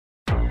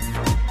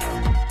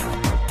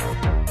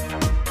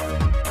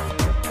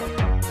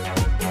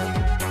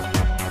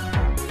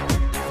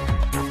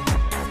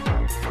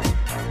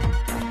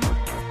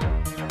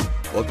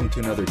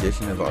another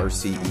edition of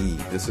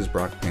RCE. This is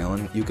Brock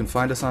Palen. You can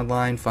find us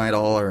online, find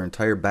all our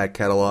entire back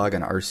catalog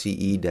on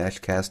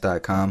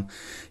rce-cast.com.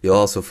 You'll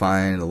also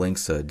find the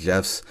links to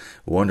Jeff's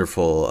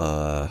wonderful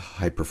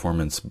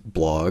high-performance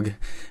blog,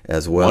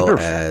 as well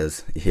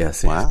as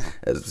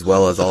as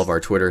well as all of our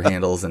Twitter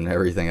handles and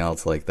everything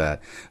else like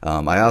that.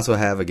 I also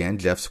have, again,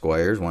 Jeff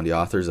Squyres, one of the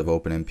authors of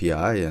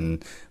OpenMPI,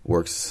 and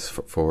works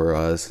for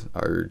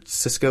our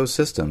Cisco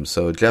systems.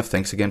 So, Jeff,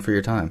 thanks again for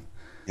your time.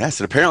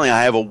 Yes, and apparently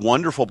I have a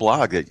wonderful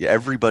blog that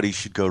everybody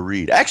should go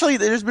read. Actually,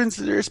 there's been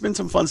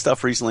some fun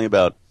stuff recently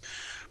about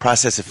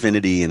process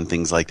affinity and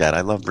things like that.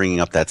 I love bringing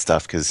up that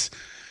stuff because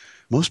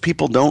most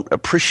people don't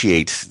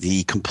appreciate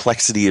the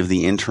complexity of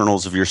the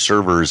internals of your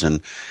servers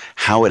and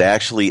how it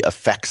actually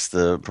affects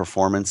the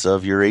performance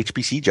of your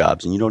HPC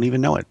jobs, and you don't even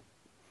know it.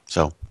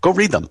 So go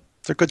read them.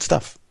 They're good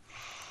stuff.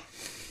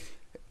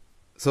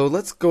 So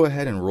let's go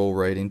ahead and roll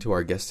right into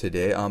our guest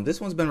today.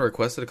 This one's been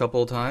requested a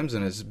couple of times,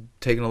 and it's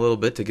taken a little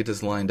bit to get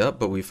this lined up,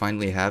 but we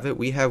finally have it.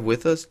 We have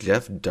with us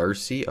Jeff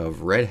Darcy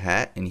of Red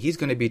Hat, and he's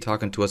going to be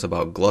talking to us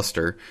about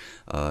Gluster,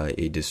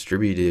 a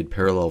distributed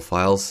parallel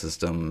file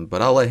system,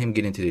 but I'll let him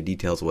get into the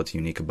details of what's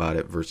unique about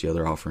it versus the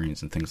other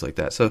offerings and things like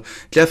that. So,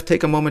 Jeff,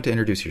 take a moment to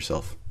introduce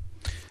yourself.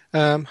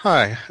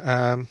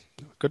 Hi.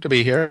 Good to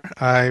be here.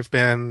 I've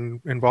been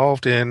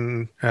involved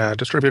in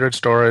distributed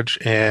storage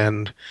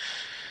and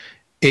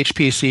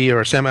HPC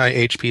or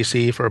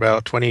semi-HPC for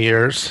about 20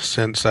 years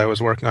since I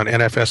was working on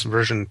NFS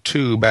version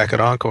 2 back at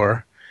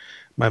Encore.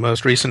 My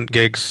most recent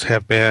gigs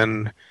have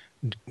been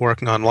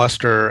working on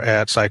Lustre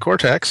at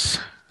SiCortex,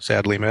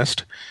 sadly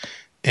missed,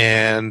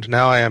 and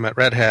now I am at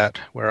Red Hat,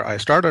 where I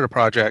started a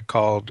project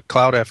called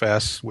Cloud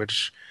FS,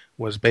 which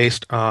was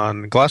based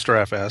on Gluster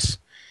FS,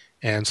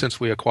 and since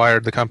we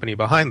acquired the company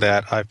behind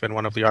that, I've been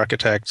one of the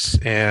architects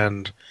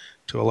and,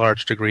 to a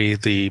large degree,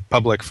 the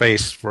public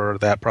face for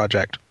that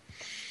project.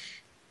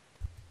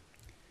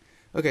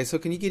 Okay, so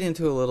can you get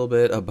into a little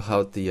bit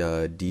about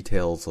the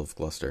details of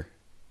Gluster?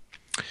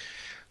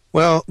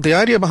 Well, the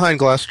idea behind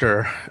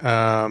Gluster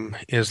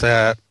is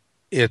that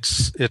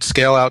it's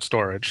scale-out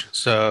storage.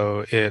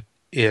 So it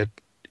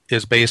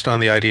is based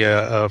on the idea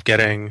of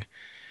getting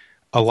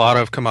a lot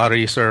of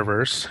commodity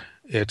servers.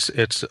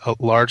 It's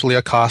largely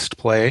a cost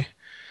play.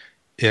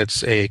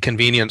 It's a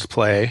convenience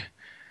play.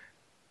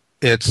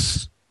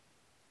 It's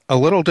a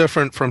little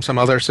different from some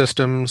other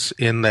systems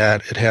in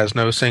that it has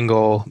no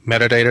single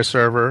metadata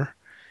server,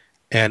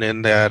 and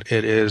in that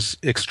it is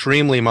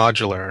extremely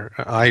modular.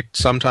 I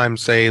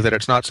sometimes say that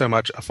it's not so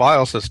much a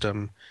file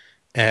system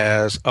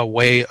as a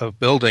way of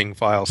building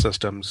file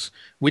systems.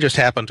 We just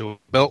happen to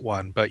have built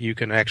one, but you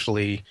can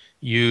actually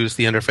use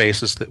the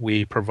interfaces that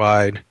we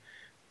provide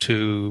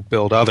to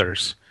build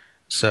others.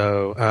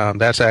 So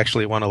that's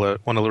actually one of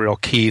the real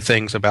key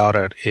things about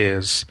it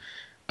is,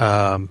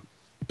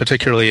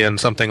 particularly in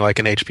something like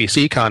an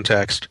HPC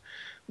context,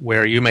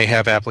 where you may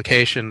have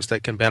applications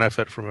that can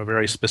benefit from a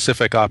very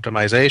specific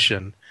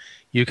optimization,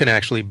 you can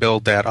actually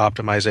build that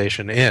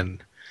optimization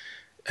in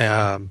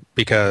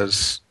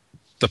because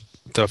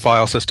the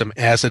file system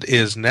as it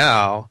is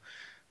now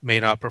may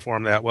not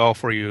perform that well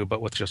for you,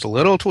 but with just a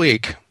little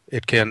tweak,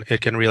 it can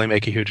really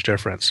make a huge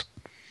difference.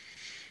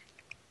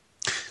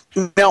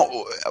 Now,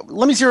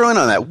 let me zero in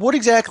on that. What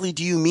exactly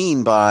do you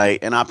mean by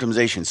an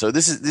optimization? So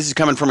this is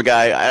coming from a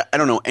guy, I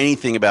don't know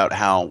anything about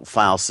how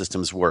file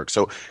systems work.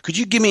 So could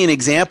you give me an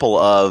example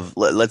of,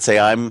 let's say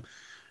I'm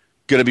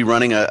going to be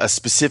running a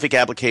specific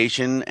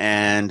application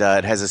and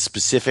it has a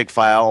specific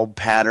file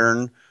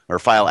pattern or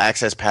file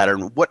access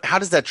pattern. How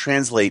does that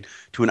translate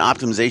to an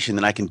optimization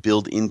that I can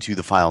build into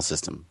the file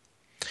system?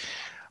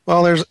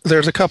 Well,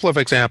 there's a couple of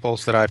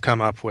examples that I've come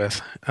up with.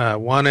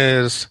 One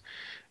is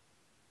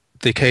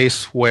the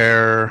case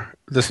where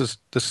this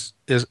is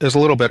a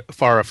little bit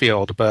far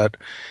afield, but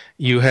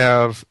you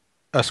have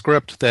a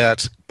script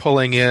that's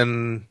pulling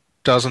in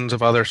dozens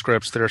of other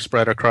scripts that are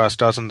spread across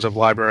dozens of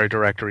library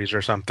directories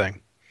or something.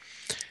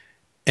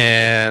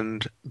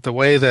 And the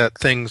way that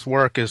things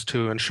work is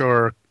to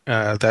ensure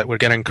that we're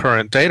getting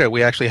current data.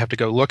 We actually have to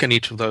go look in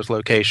each of those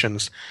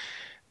locations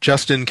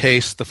just in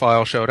case the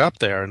file showed up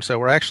there. And so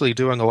we're actually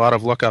doing a lot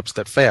of lookups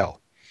that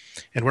fail.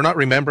 And we're not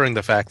remembering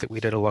the fact that we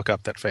did a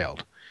lookup that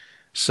failed.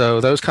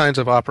 So those kinds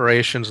of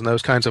operations and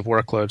those kinds of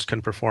workloads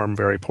can perform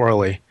very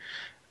poorly.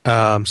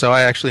 So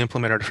I actually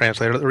implemented a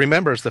translator that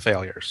remembers the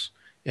failures.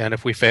 And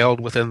if we failed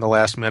within the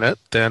last minute,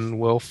 then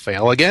we'll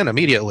fail again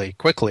immediately,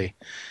 quickly.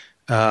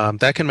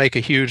 That can make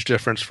a huge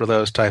difference for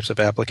those types of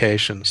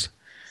applications.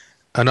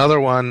 Another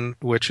one,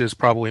 which is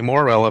probably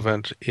more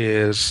relevant,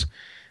 is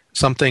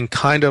something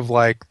kind of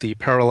like the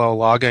parallel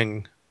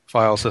logging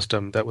file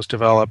system that was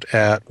developed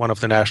at one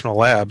of the national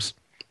labs.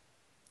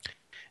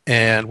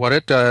 And what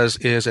it does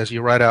is, as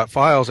you write out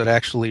files, it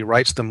actually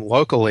writes them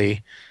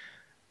locally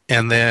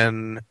and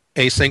then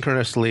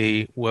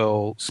asynchronously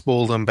will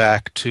spool them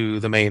back to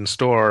the main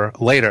store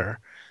later.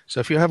 So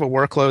if you have a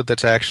workload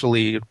that's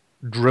actually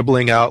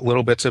dribbling out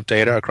little bits of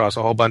data across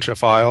a whole bunch of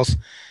files,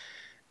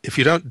 if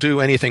you don't do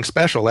anything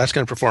special, that's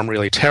going to perform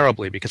really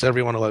terribly because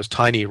every one of those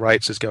tiny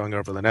writes is going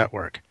over the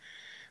network.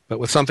 But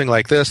with something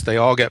like this, they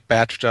all get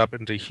batched up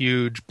into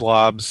huge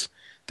blobs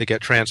that get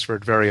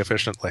transferred very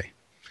efficiently.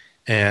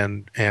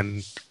 And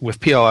with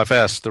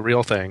PLFS, the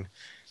real thing,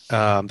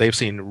 they've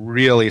seen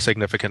really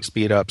significant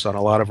speed ups on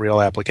a lot of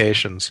real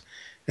applications.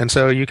 And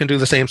so you can do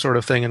the same sort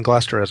of thing in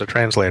Gluster as a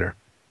translator.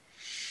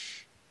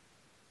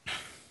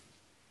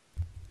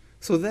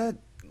 So that,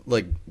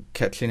 like,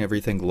 catching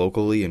everything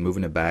locally and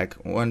moving it back,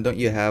 one, don't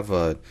you have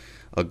a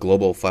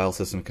global file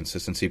system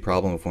consistency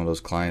problem if one of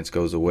those clients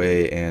goes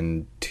away?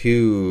 And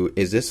two,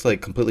 is this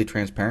like completely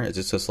transparent? Is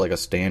this just like a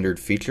standard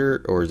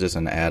feature, or is this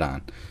an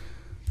add-on?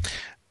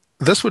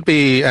 This would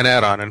be an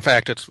add-on. In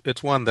fact,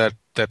 it's one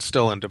that's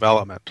still in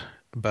development,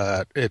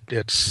 but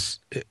it's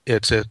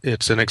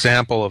an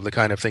example of the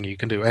kind of thing you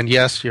can do. And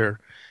yes, you're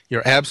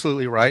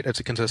absolutely right. It's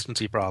a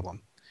consistency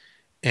problem.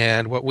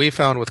 And what we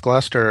found with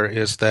Gluster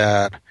is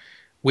that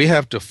we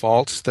have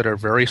defaults that are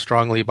very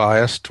strongly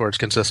biased towards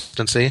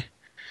consistency,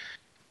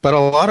 but a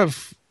lot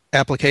of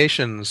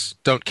applications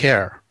don't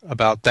care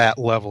about that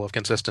level of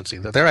consistency.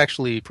 That they're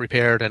actually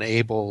prepared and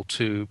able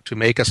to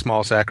make a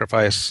small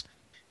sacrifice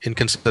in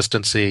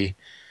consistency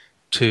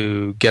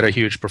to get a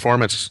huge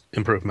performance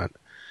improvement.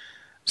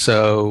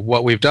 So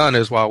what we've done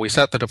is, while we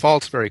set the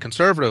defaults very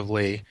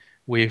conservatively,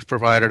 we've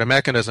provided a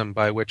mechanism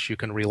by which you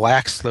can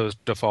relax those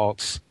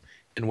defaults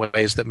in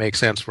ways that make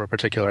sense for a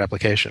particular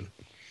application.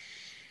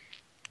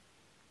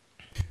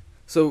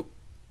 So,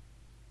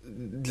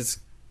 just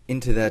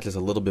into that just a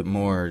little bit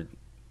more,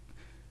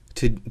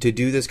 to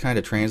do this kind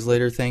of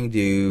translator thing,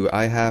 do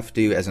I have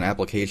to, as an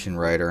application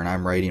writer, and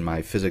I'm writing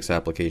my physics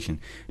application,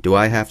 do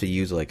I have to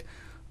use like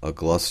a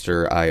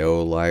Gluster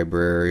IO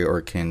library,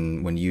 or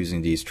when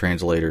using these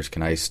translators,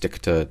 can I stick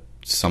to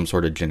some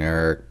sort of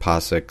generic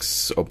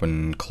POSIX,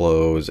 open,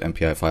 close,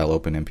 MPI file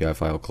open, MPI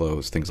file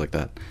close, things like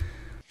that?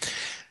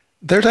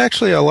 There's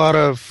actually a lot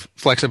of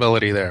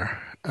flexibility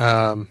there.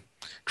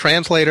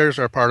 Translators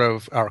are part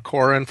of our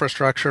core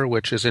infrastructure,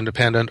 which is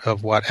independent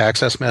of what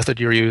access method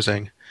you're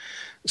using.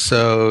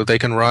 So they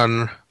can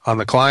run on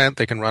the client,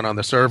 they can run on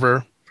the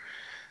server,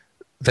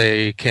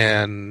 they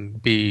can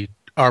be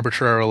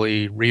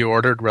arbitrarily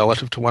reordered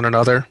relative to one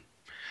another.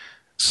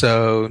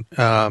 So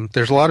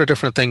there's a lot of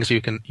different things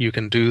you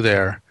can do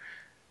there.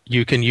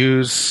 You can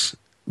use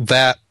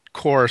that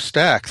core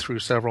stack through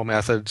several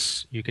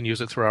methods. You can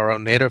use it through our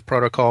own native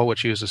protocol,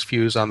 which uses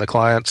Fuse on the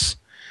clients.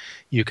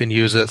 You can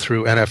use it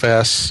through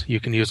NFS.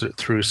 You can use it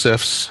through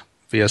CIFS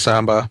via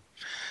Samba.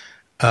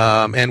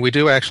 And we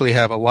do actually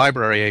have a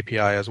library API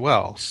as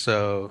well.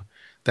 So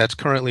that's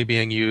currently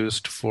being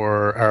used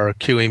for our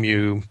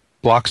QEMU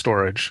block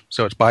storage.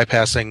 So it's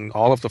bypassing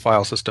all of the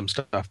file system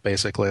stuff,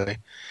 basically.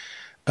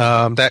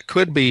 That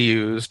could be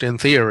used, in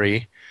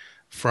theory,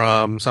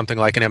 from something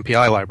like an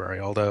MPI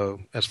library, although,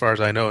 as far as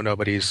I know,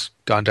 nobody's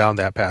gone down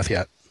that path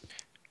yet.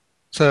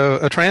 So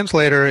a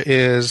translator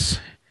is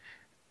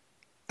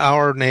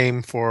our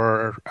name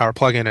for our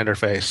plugin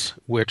interface,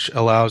 which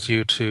allows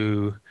you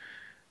to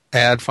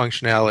add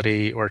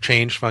functionality or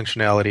change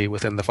functionality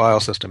within the file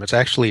system. It's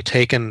actually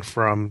taken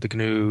from the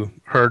GNU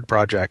Herd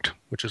project,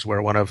 which is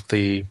where one of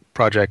the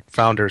project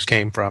founders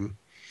came from.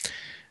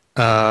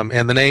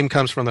 And the name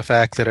comes from the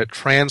fact that it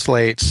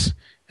translates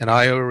an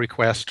I/O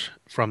request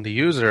from the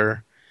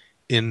user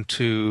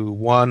into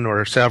one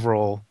or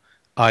several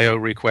I/O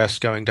requests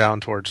going down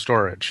towards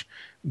storage.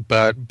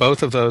 But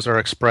both of those are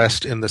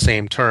expressed in the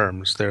same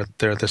terms.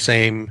 They're the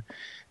same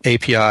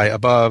API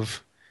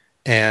above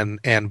and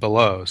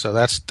below. So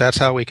that's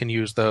how we can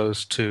use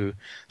those to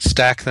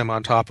stack them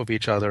on top of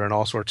each other in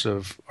all sorts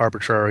of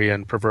arbitrary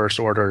and perverse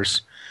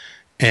orders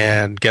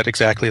and get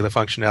exactly the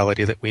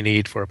functionality that we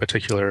need for a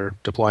particular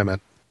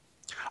deployment.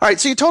 All right,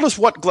 so you told us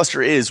what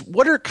Gluster is.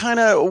 What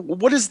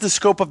is the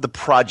scope of the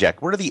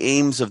project? What are the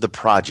aims of the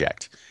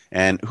project,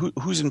 and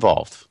who's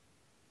involved?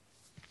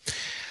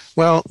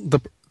 Well,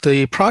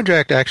 the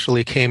project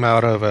actually came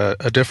out of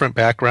a different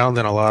background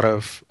than a lot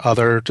of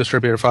other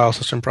distributed file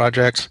system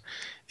projects.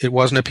 It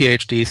wasn't a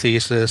PhD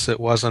thesis. It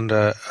wasn't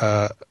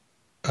an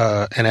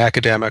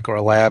academic or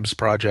a labs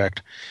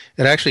project.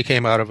 It actually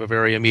came out of a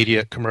very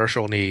immediate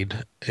commercial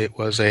need. It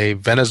was a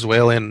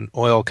Venezuelan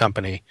oil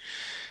company.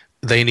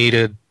 They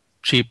needed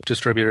cheap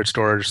distributed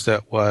storage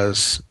that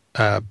was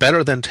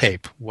better than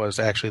tape, was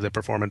actually the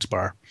performance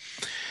bar.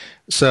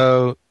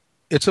 So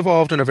it's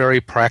evolved in a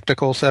very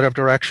practical set of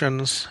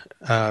directions,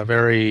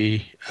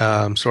 very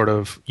sort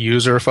of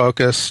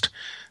user-focused.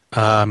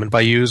 And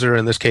by user,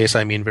 in this case,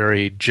 I mean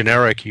very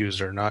generic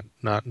user, not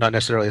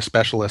necessarily a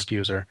specialist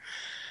user.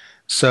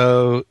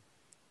 So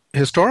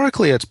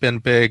historically, it's been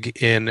big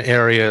in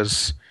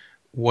areas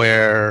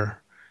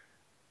where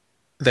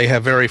they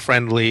have very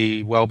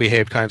friendly,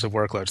 well-behaved kinds of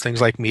workloads,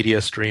 things like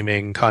media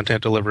streaming,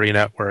 content delivery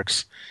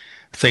networks,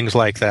 things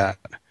like that.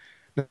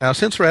 Now,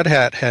 since Red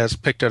Hat has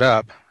picked it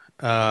up,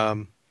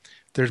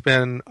 there's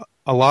been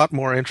a lot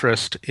more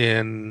interest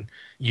in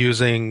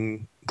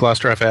using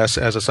Gluster FS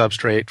as a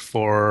substrate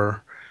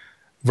for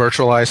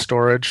virtualized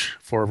storage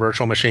for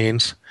virtual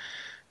machines.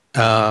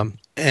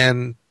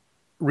 And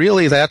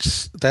really,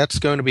 that's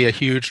going to be a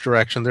huge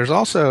direction. There's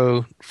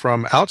also,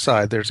 from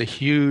outside, there's a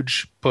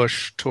huge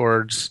push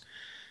towards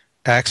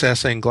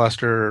accessing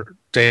Gluster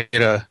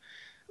data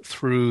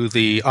through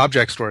the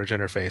object storage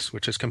interface,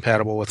 which is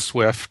compatible with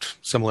Swift,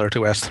 similar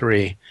to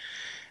S3.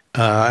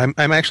 I'm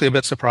actually a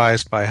bit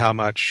surprised by how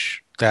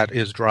much that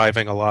is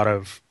driving a lot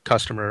of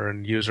customer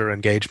and user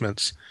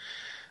engagements.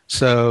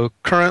 So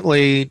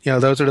currently,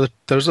 those are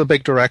the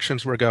big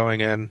directions we're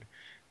going in.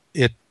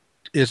 It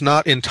is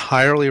not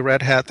entirely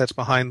Red Hat that's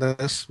behind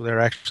this. There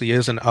actually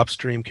is an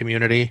upstream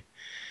community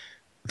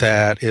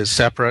that is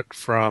separate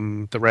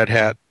from the Red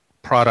Hat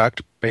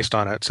product based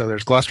on it. So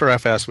there's Gluster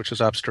FS, which is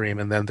upstream,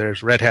 and then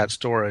there's Red Hat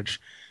Storage,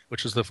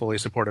 which is the fully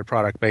supported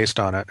product based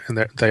on it. And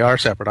they are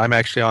separate. I'm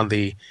actually on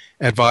the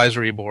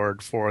advisory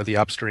board for the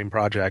upstream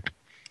project.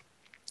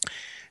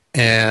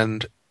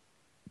 And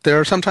there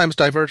are sometimes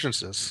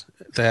divergences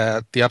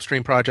that the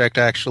upstream project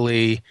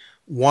actually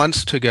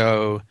wants to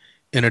go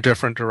in a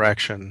different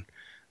direction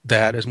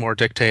that is more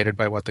dictated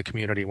by what the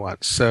community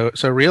wants. So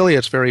really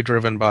it's very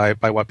driven by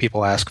what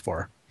people ask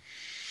for.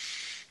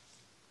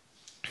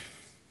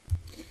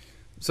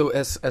 So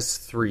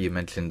S3, you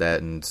mentioned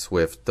that in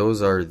Swift.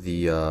 Those are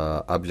the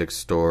object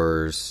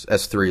stores.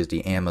 S3 is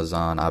the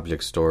Amazon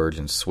object storage,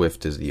 and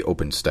Swift is the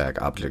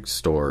OpenStack object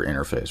store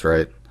interface,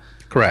 right?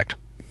 Correct.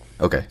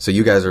 Okay, so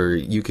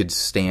you could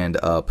stand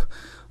up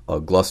a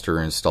Gluster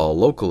install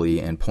locally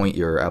and point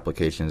your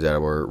applications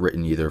that were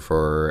written either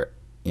for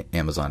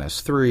Amazon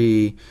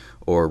S3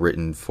 or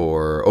written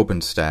for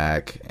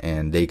OpenStack,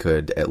 and they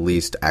could at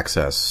least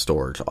access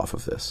storage off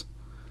of this.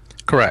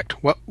 Correct.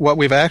 What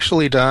we've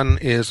actually done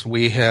is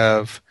we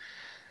have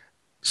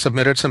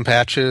submitted some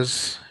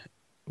patches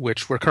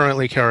which we're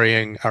currently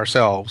carrying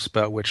ourselves,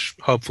 but which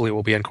hopefully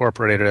will be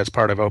incorporated as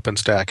part of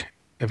OpenStack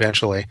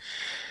eventually,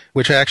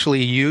 which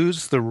actually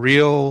use the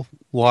real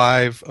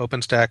live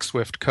OpenStack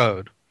Swift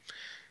code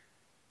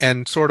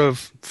and sort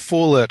of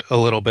fool it a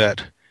little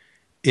bit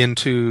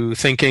into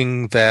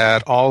thinking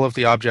that all of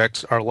the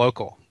objects are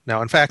local.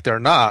 Now, in fact, they're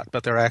not,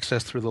 but they're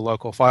accessed through the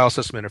local file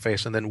system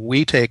interface, and then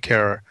we take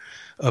care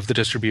of the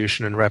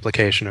distribution and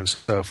replication and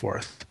so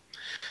forth.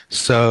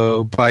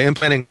 So by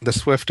implementing the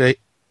Swift API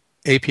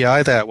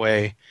that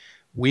way,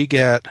 we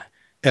get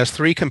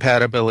S3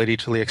 compatibility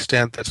to the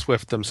extent that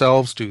Swift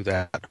themselves do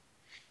that.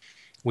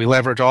 We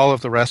leverage all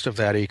of the rest of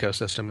that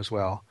ecosystem as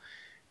well.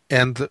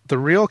 And the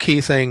real key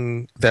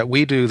thing that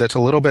we do that's a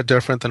little bit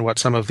different than what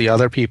some of the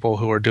other people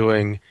who are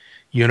doing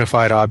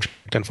unified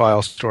object and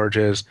file storage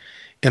is,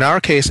 in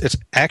our case, it's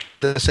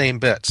actually the same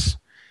bits,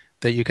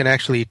 that you can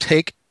actually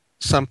take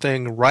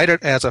something, write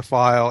it as a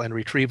file, and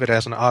retrieve it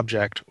as an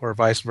object, or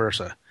vice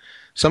versa.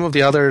 Some of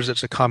the others,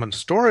 it's a common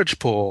storage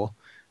pool,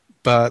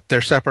 but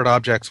they're separate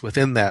objects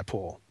within that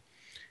pool.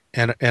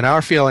 And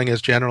our feeling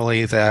is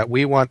generally that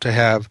we want to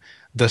have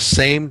the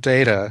same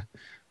data,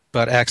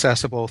 but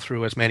accessible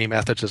through as many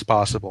methods as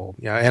possible.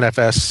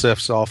 NFS,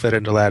 CIFS all fit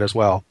into that as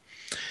well.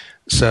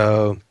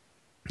 So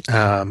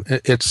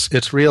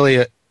it's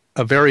really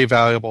a very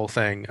valuable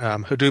thing.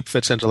 Hadoop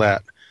fits into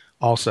that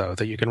also,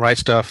 that you can write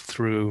stuff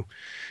through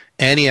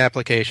any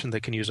application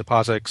that can use a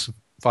POSIX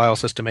file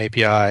system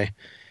API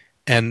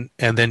and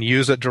then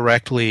use it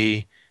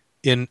directly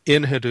in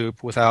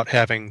Hadoop without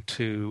having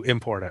to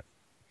import it.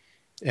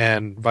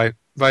 And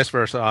vice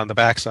versa on the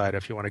backside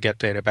if you want to get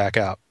data back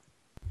out.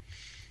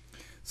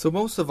 So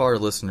most of our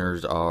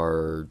listeners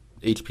are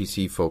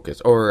HPC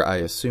focused, or I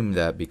assume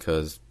that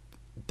because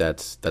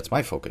that's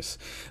my focus.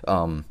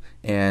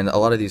 And a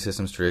lot of these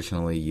systems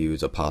traditionally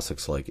use a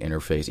POSIX-like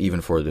interface,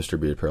 even for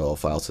distributed parallel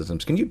file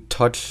systems. Can you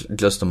touch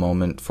just a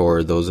moment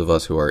for those of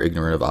us who are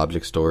ignorant of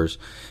object stores,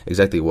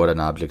 exactly what an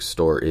object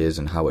store is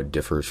and how it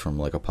differs from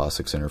like a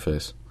POSIX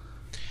interface?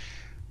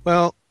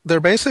 Well, they're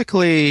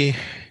basically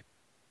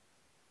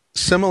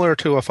similar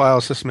to a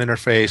file system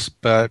interface,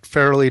 but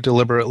fairly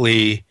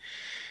deliberately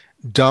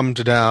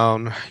dumbed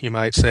down, you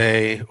might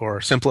say, or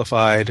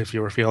simplified if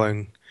you were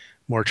feeling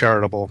more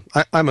charitable.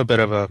 I'm a bit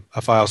of a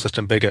file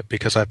system bigot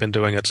because I've been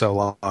doing it so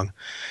long.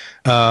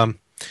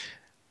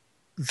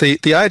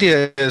 The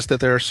idea is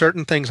that there are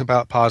certain things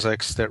about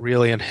POSIX that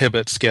really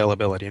inhibit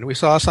scalability. And we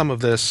saw some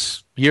of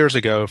this years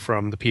ago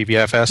from the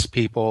PVFS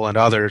people and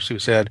others who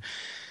said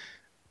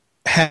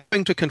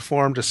having to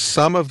conform to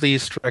some of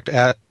these strict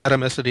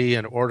atomicity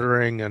and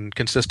ordering and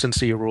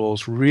consistency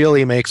rules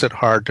really makes it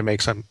hard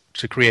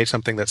to create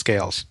something that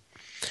scales.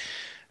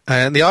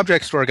 And the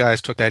object store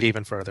guys took that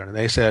even further, and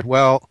they said,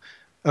 well,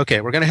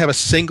 okay, we're going to have a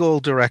single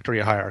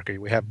directory hierarchy.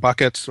 We have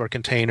buckets or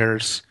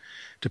containers,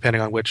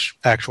 depending on which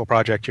actual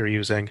project you're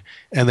using,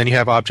 and then you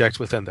have objects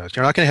within those.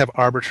 You're not going to have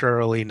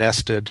arbitrarily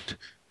nested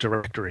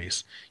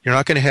directories. You're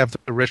not going to have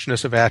the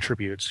richness of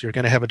attributes. You're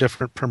going to have a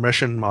different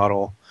permission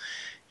model.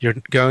 You're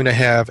going to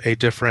have a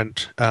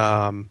different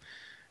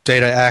data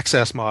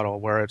access model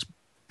where it's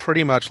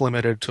pretty much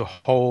limited to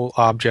whole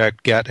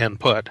object get and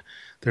put.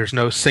 There's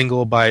no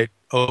single byte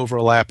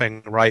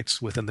overlapping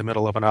writes within the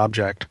middle of an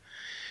object.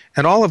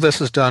 And all of this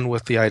is done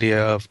with the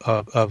idea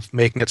of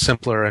making it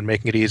simpler and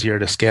making it easier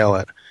to scale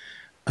it.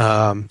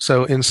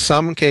 So in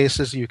some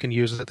cases, you can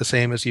use it the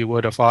same as you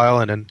would a file,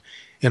 and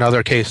in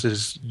other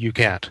cases, you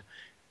can't.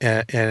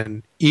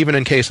 And even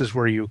in cases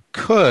where you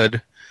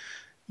could,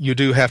 you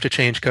do have to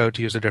change code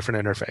to use a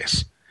different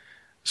interface.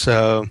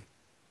 So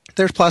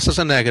there's pluses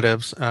and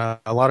negatives. A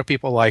lot of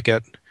people like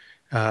it.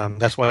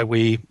 That's why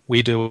we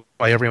do,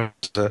 why everyone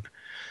does it.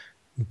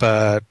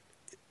 But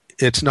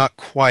it's not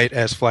quite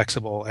as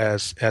flexible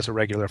as a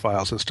regular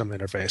file system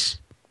interface.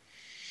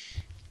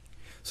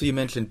 So you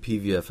mentioned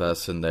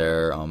PVFS in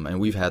there, and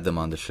we've had them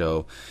on the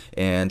show.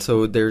 And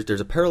so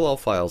there's a parallel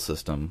file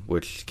system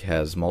which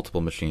has multiple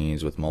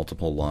machines with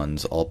multiple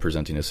LUNs, all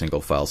presenting a single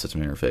file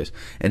system interface.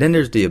 And then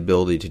there's the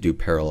ability to do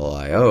parallel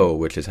I/O,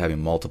 which is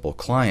having multiple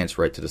clients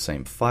write to the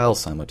same file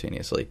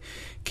simultaneously.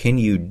 Can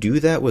you do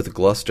that with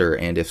Gluster?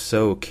 And if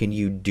so, can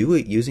you do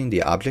it using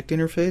the object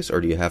interface, or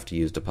do you have to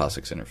use the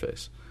POSIX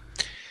interface?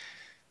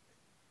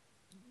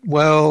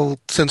 Well,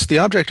 since the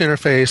object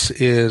interface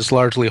is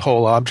largely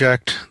whole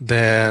object,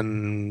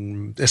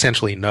 then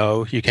essentially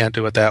no, you can't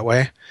do it that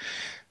way.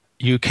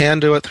 You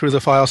can do it through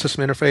the file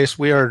system interface.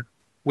 We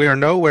are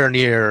nowhere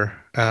near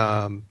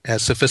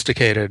as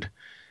sophisticated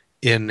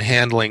in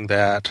handling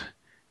that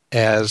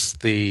as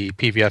the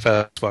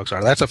PVFS folks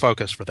are. That's a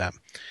focus for them.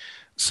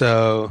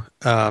 So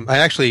I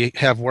actually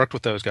have worked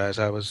with those guys.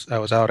 I was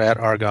out at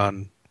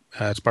Argonne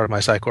as part of my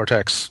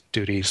SiCortex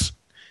duties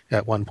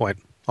at one point.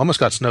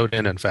 Almost got snowed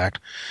in fact.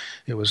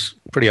 It was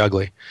pretty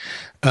ugly.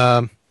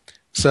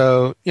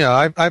 So,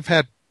 I've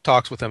had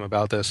talks with them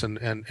about this,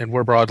 and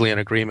we're broadly in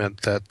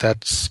agreement that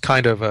that's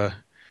kind of a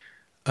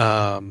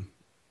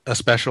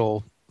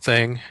special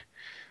thing.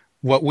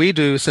 What we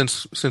do,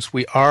 since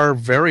we are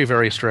very,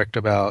 very strict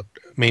about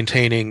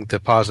maintaining the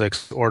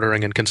POSIX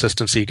ordering and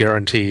consistency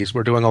guarantees,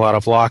 we're doing a lot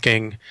of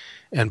locking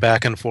and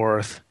back and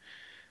forth.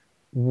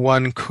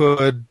 One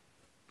could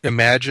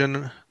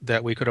imagine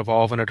that we could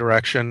evolve in a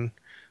direction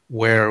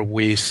where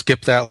we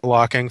skip that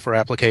locking for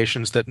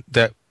applications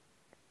that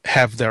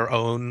have their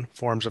own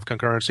forms of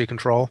concurrency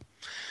control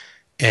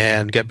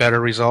and get better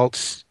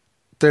results.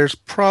 There's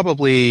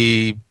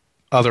probably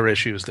other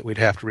issues that we'd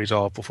have to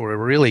resolve before we're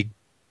really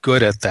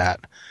good at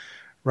that.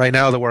 Right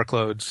now, the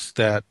workloads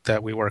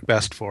that we work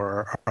best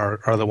for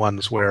are the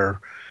ones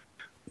where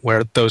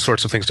those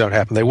sorts of things don't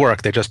happen. They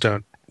work, they just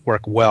don't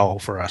work well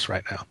for us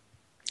right now.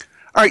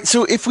 All right,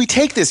 so if we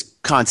take this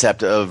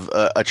concept of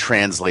a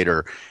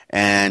translator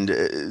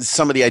and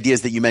some of the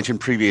ideas that you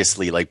mentioned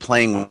previously, like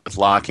playing with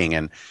locking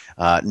and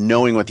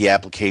knowing what the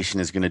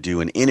application is going to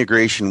do, and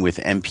integration with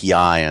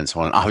MPI and so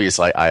on.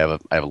 Obviously, I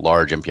have a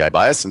large MPI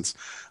bias since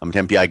I'm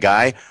an MPI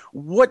guy.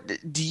 What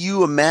do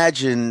you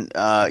imagine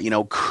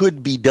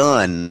could be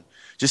done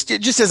just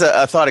as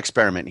a thought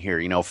experiment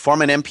here?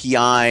 From an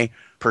MPI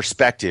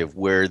perspective,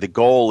 where the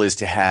goal is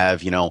to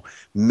have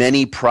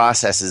many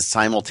processes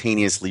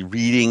simultaneously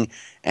reading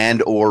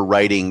and or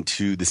writing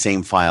to the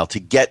same file to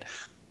get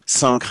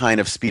some kind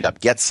of speed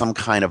up, get some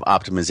kind of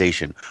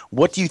optimization.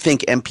 What do you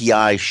think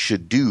MPI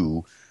should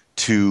do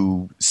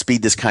to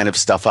speed this kind of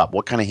stuff up?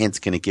 What kind of hints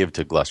can it give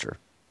to Gluster?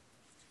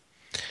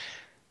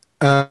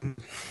 Well,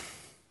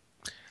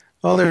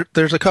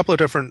 there's a couple of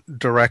different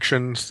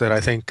directions that I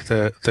think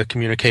the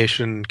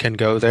communication can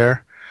go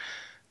there.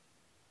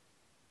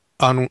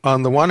 On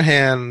the one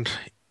hand,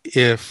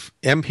 if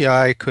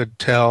MPI could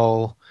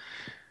tell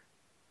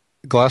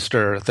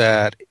Gluster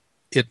that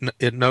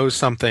it knows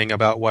something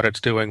about what it's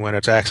doing when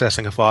it's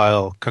accessing a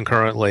file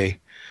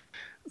concurrently,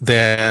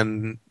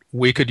 then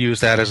we could use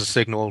that as a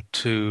signal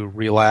to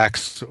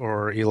relax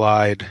or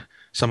elide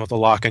some of the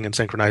locking and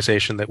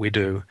synchronization that we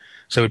do.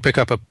 So we'd pick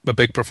up a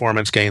big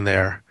performance gain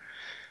there.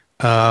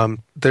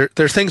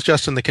 There's things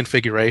just in the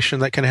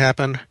configuration that can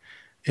happen.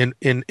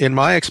 In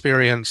my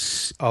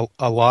experience,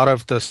 a lot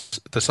of the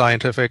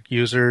scientific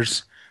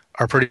users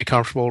are pretty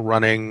comfortable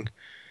running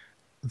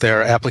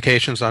their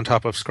applications on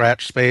top of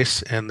Scratch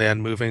space and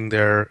then moving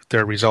their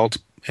results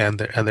and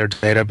their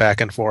data back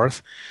and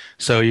forth.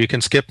 So you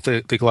can skip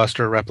the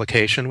Gluster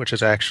replication, which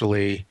is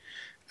actually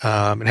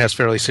it has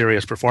fairly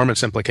serious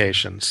performance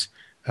implications.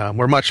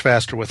 We're much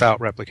faster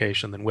without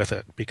replication than with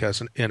it,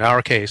 because in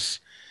our case,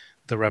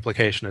 the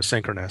replication is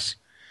synchronous.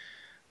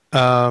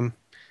 And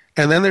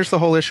then there's the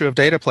whole issue of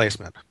data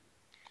placement,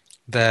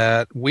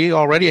 that we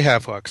already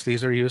have hooks.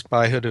 These are used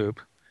by Hadoop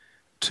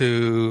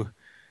to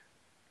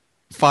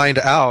find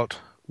out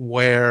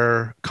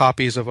where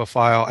copies of a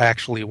file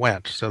actually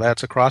went. So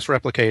that's across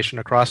replication,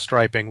 across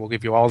striping. We'll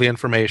give you all the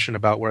information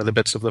about where the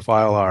bits of the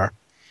file are.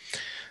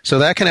 So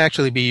that can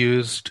actually be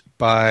used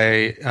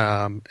by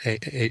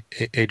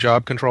a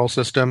job control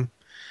system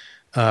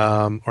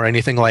or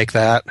anything like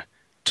that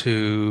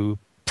to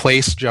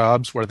place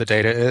jobs where the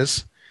data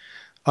is.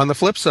 On the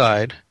flip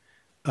side,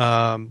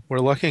 we're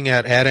looking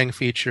at adding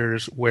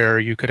features where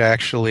you could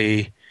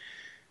actually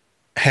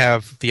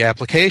have the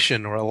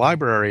application or a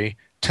library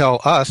tell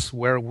us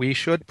where we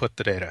should put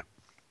the data.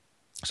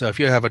 So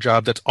if you have a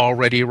job that's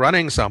already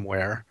running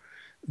somewhere,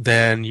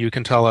 then you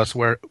can tell us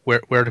where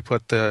to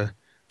put the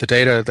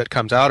data that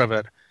comes out of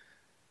it.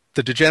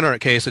 The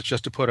degenerate case is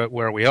just to put it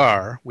where we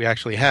are. We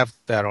actually have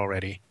that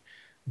already.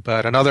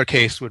 But another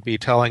case would be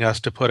telling us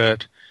to put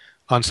it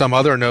on some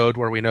other node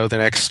where we know the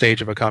next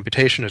stage of a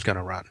computation is going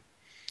to run,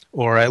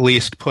 or at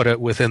least put it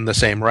within the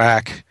same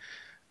rack,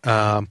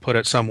 put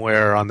it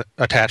somewhere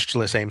attached to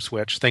the same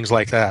switch, things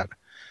like that.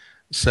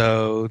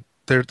 So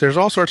there's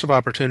all sorts of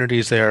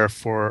opportunities there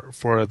for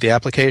the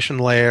application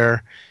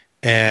layer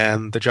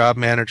and the job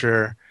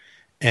manager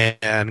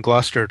and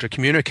Gluster to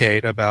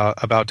communicate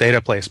about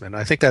data placement.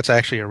 I think that's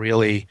actually a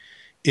really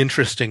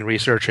interesting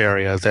research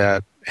area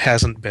that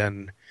hasn't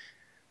been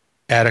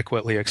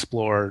adequately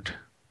explored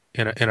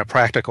in a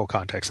practical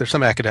context. There's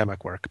some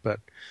academic work, but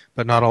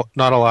not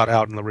a lot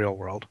out in the real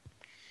world.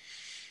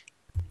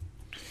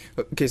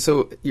 Okay,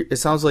 so it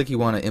sounds like you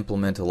want to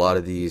implement a lot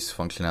of these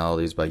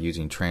functionalities by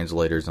using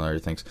translators and other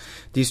things.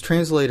 These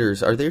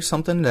translators, are there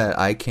something that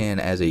I can,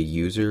 as a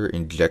user,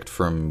 inject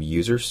from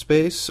user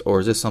space,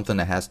 or is this something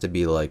that has to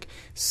be like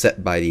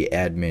set by the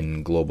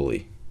admin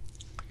globally?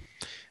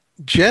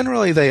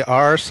 Generally, they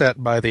are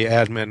set by the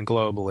admin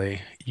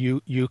globally.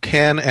 You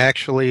can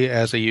actually,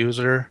 as a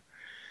user,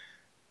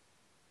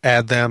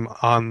 add them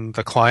on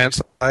the client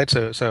side.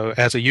 So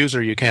as a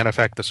user, you can't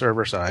affect the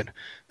server side,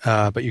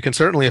 but you can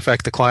certainly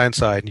affect the client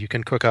side. You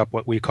can cook up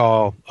what we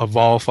call a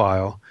vol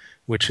file,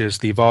 which is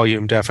the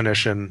volume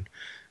definition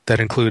that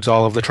includes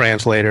all of the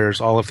translators,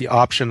 all of the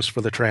options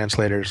for the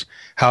translators,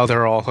 how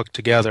they're all hooked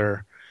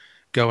together,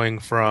 going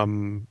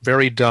from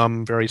very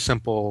dumb, very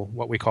simple,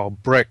 what we call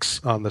bricks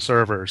on the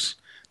servers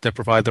that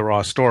provide the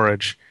raw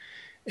storage,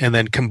 and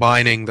then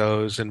combining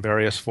those in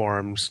various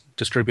forms,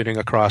 distributing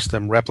across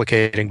them,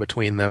 replicating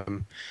between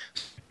them,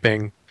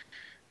 et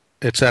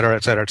cetera,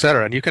 et cetera, et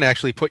cetera. And you can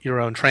actually put your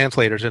own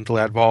translators into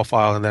that vol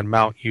file and then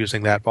mount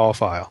using that vol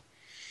file.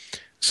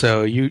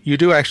 So you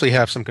do actually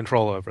have some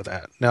control over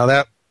that. Now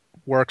that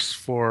works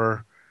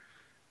for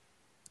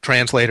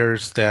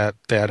translators that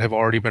have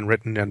already been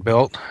written and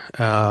built.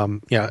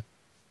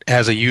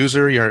 As a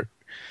user, you're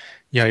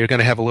going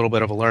to have a little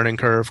bit of a learning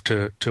curve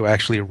to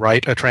actually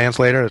write a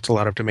translator. It's a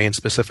lot of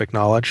domain-specific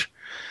knowledge.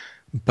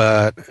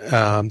 But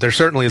there's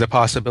certainly the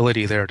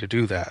possibility there to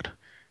do that.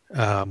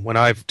 When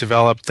I've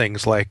developed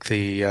things like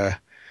the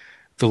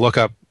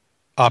lookup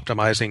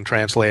optimizing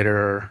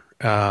translator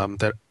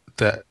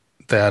that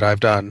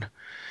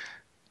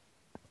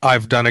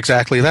I've done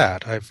exactly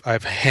that.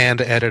 I've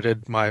hand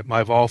edited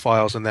my vol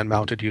files and then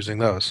mounted using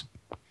those.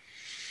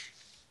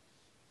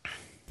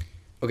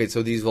 Okay,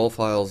 so these vol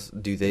files,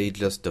 do they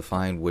just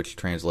define which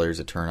translators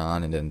to turn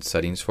on and then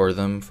settings for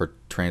them for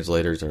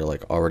translators that are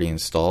like already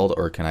installed,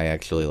 or can I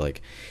actually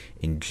like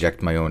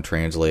inject my own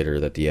translator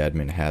that the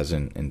admin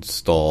hasn't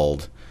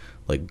installed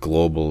like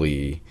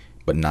globally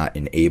but not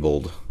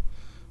enabled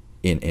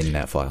in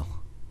that file?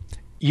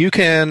 You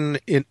can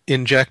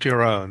inject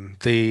your own.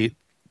 The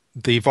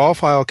vol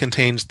file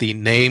contains the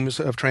names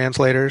of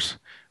translators,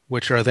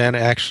 which are then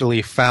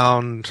actually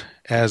found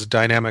as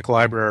dynamic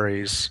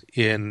libraries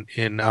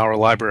in our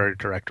library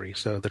directory.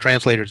 So the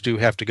translators do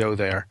have to go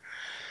there,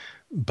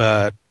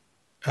 but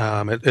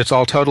it's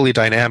all totally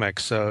dynamic.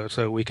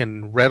 So we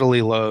can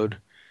readily load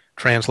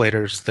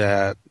translators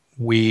that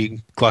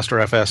we Gluster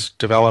FS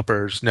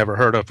developers never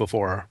heard of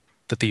before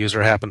that the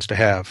user happens to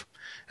have,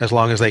 as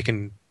long as they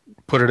can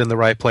put it in the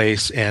right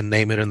place and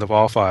name it in the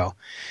vol file.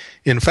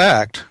 In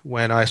fact,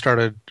 when I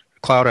started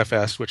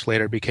CloudFS, which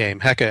later became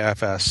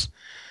HekaFS,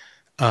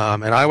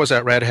 and I was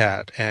at Red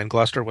Hat and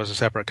Gluster was a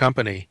separate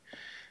company,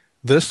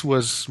 this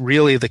was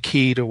really the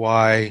key to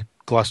why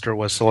Gluster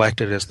was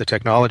selected as the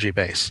technology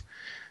base,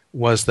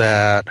 was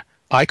that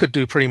I could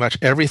do pretty much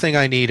everything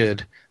I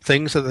needed,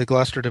 things that the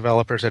Gluster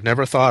developers had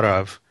never thought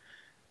of,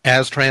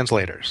 as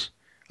translators.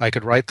 I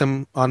could write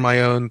them on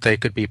my own. They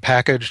could be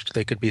packaged.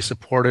 They could be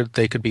supported.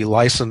 They could be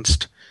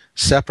licensed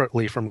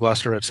separately from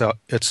Gluster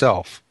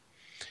itself.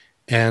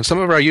 And some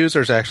of our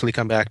users actually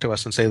come back to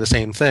us and say the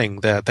same thing,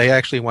 that they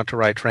actually want to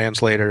write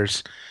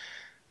translators,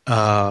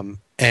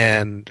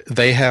 and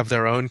they have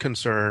their own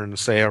concerns,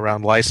 say,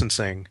 around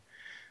licensing.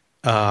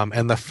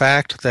 And the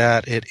fact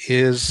that it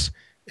is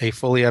a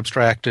fully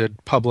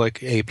abstracted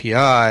public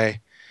API,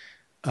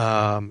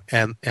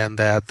 and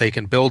that they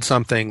can build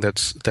something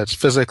that's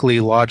physically,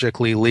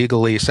 logically,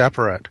 legally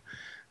separate,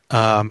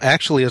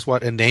 actually is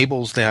what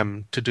enables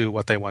them to do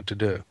what they want to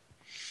do.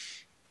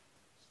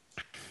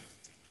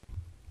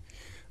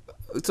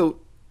 So,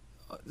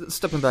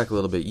 stepping back a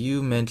little bit,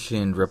 you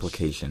mentioned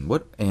replication.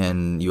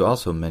 And you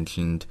also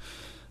mentioned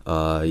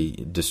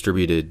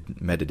distributed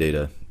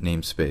metadata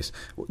namespace.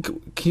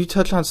 Can you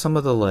touch on some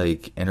of the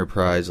like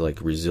enterprise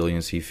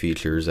resiliency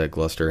features that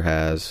Gluster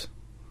has?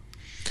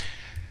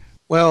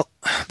 Well,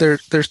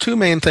 there's two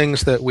main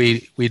things that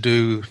we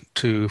do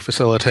to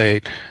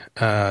facilitate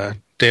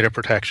data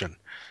protection.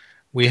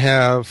 We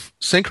have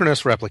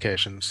synchronous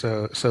replication.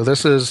 So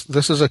this is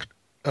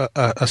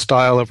a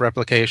style of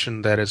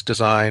replication that is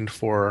designed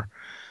for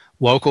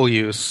local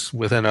use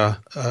within a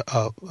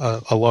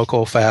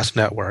local fast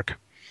network.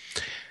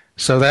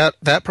 So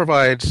that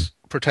provides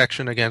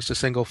protection against a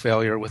single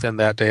failure within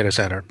that data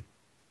center.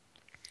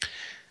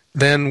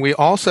 Then we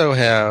also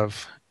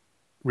have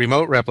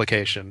remote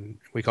replication.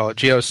 We call it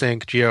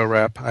geosync,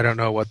 georep. I don't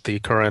know what the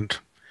current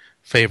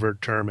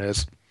favored term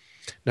is.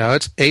 Now,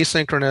 it's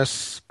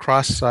asynchronous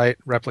cross-site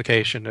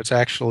replication. It's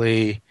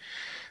actually,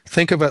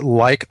 think of it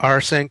like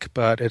rsync,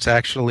 but it's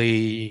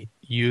actually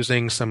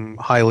using some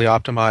highly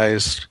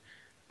optimized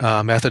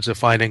methods of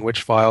finding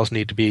which files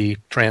need to be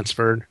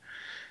transferred.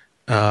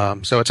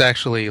 So it's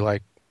actually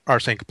like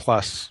rsync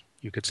plus,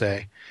 you could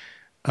say.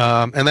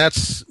 And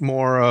that's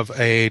more of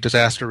a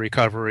disaster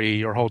recovery.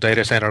 Your whole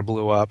data center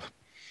blew up,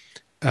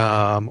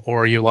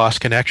 or you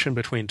lost connection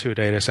between two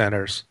data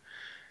centers.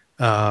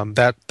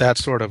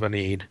 That's sort of a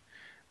need.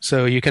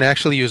 So you can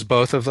actually use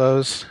both of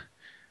those.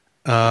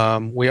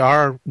 We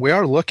are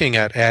looking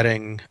at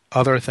adding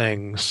other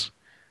things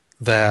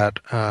that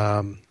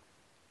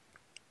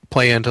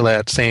play into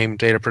that same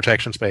data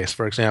protection space.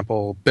 For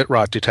example, bit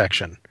rot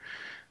detection.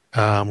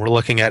 We're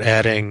looking at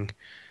adding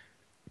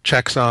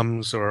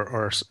checksums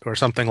or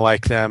something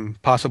like them,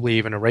 possibly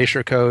even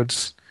erasure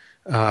codes,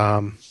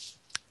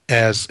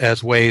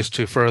 as ways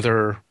to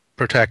further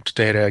protect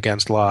data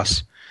against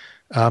loss.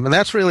 And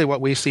that's really what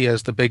we see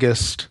as the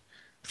biggest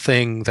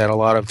thing that a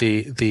lot of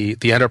the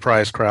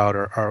enterprise crowd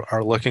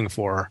are looking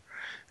for.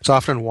 It's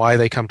often why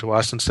they come to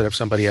us instead of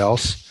somebody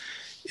else,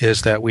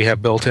 is that we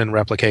have built-in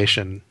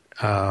replication,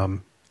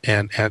 and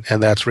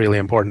that's really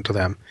important to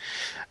them.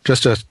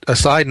 Just a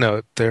side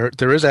note,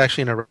 there is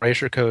actually an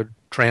erasure code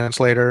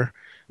translator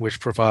which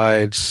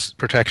provides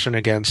protection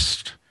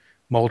against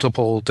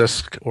multiple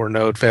disk or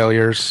node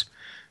failures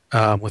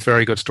with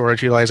very good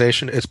storage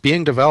utilization. It's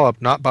being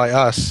developed not by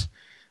us,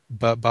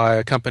 but by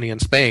a company in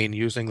Spain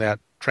using that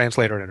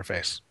translator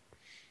interface.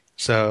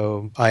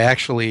 So I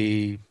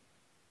actually,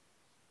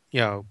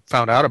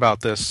 found out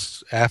about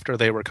this after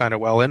they were kind of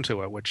well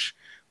into it, which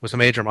was a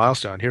major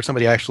milestone. Here's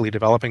somebody actually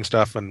developing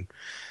stuff, and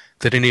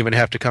they didn't even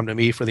have to come to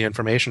me for the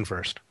information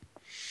first.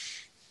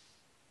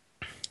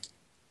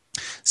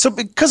 So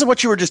because of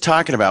what you were just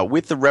talking about,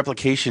 with the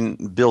replication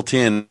built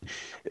in,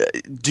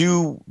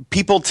 do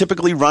people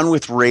typically run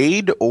with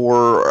RAID,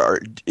 or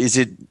is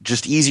it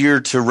just easier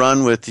to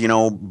run with,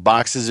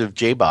 boxes of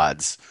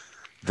JBODs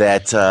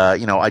that,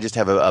 I just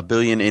have a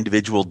billion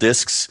individual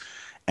disks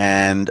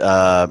and,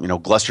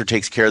 Gluster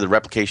takes care of the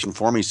replication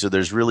for me, so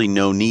there's really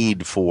no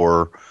need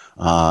for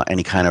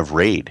any kind of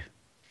RAID?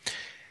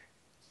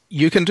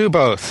 You can do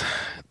both.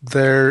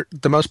 The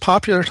most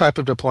popular type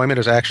of deployment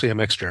is actually a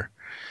mixture.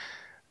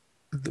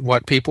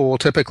 What people will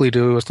typically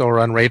do is they'll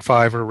run RAID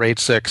 5 or RAID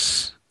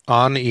 6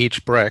 on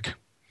each brick,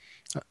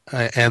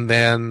 and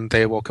then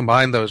they will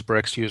combine those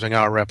bricks using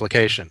our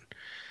replication.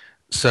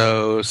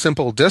 So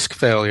simple disk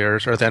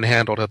failures are then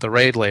handled at the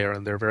RAID layer,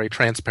 and they're very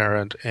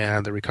transparent,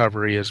 and the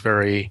recovery is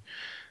very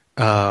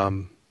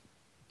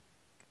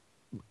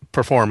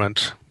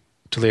performant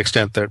to the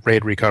extent that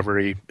RAID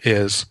recovery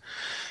is.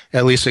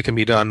 At least it can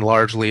be done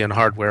largely in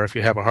hardware if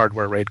you have a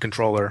hardware RAID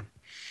controller.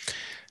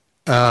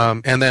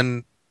 And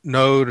then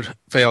node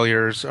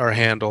failures are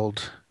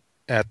handled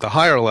at the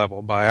higher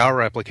level by our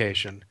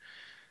replication.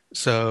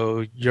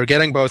 So you're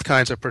getting both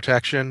kinds of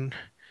protection.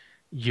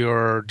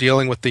 You're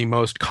dealing with the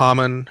most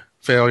common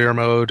failure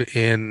mode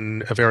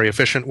in a very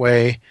efficient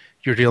way.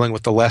 You're dealing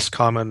with the less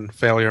common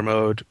failure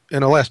mode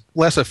in a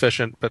less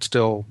efficient but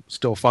still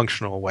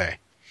functional way.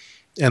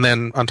 And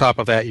then on top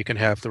of that, you can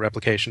have the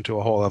replication to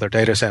a whole other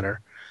data center.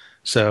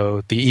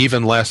 So the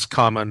even less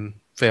common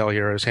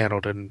failure is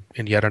handled in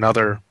yet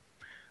another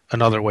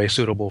way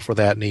suitable for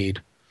that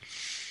need.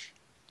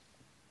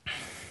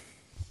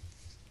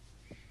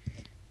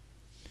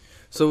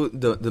 So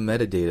the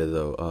metadata,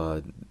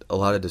 though, a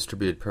lot of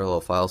distributed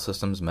parallel file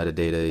systems,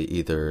 metadata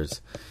either is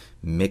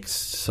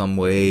mixed some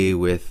way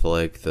with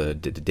like the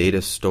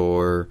data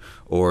store,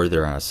 or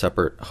they're on a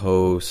separate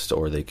host,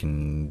 or they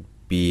can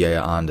be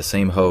on the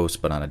same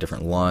host but on a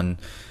different LUN.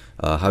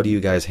 How do you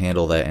guys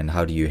handle that, and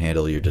how do you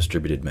handle your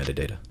distributed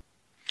metadata?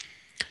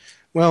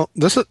 Well,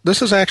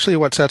 this is actually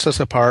what sets us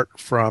apart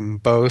from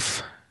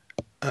both,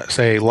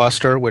 say,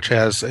 Lustre, which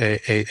has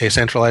a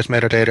centralized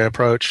metadata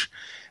approach,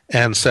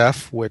 and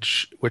Ceph,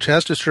 which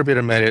has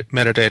distributed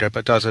metadata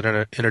but does it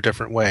in a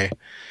different way.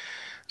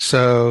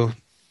 So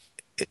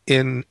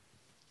in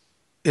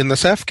the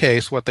Ceph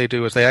case, what they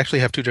do is they actually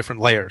have two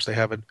different layers. They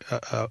have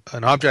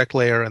an object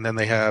layer, and then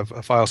they have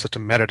a file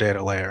system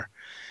metadata layer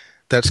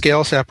that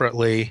scale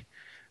separately,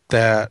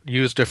 that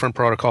use different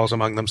protocols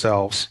among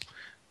themselves,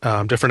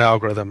 different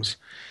algorithms.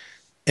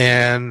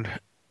 And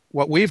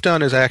what we've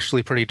done is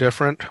actually pretty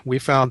different. We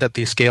found that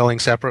the scaling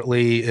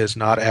separately is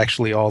not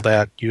actually all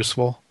that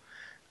useful.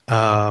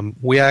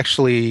 We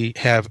actually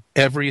have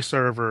every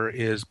server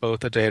is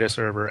both a data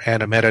server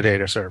and a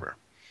metadata server.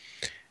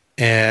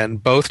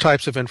 And both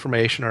types of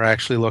information are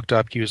actually looked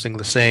up using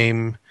the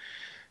same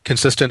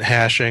consistent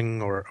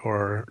hashing,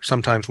 or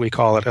sometimes we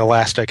call it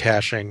elastic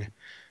hashing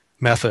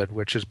method,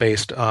 which is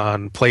based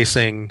on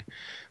placing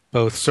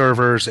both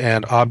servers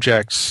and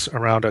objects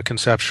around a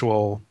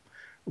conceptual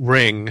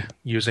ring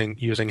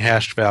using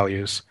hashed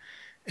values.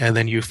 And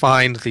then you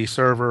find the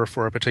server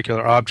for a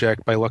particular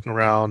object by looking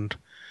around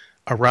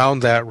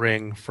that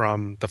ring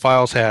from the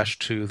file's hash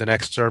to the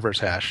next server's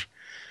hash.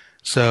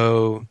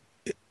 So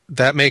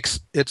that makes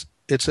it's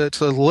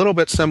a little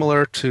bit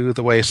similar to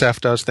the way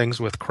Ceph does things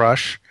with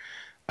Crush.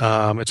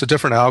 It's a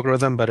different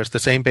algorithm, but it's the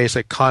same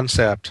basic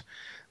concept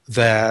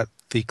that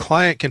the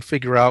client can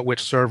figure out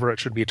which server it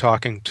should be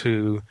talking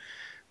to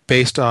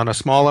based on a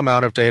small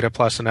amount of data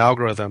plus an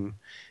algorithm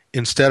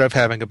instead of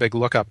having a big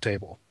lookup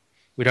table.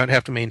 We don't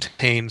have to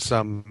maintain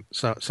some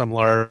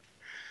large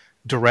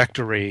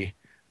directory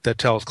that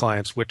tells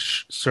clients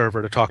which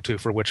server to talk to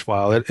for which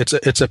file.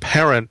 It's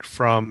apparent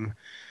from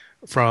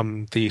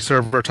the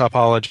server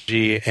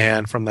topology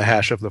and from the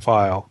hash of the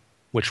file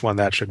which one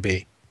that should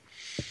be.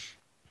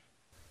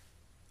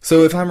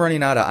 So if I'm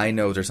running out of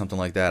inodes or something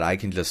like that, I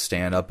can just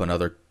stand up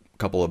another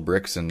couple of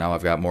bricks and now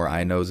I've got more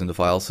inodes in the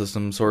file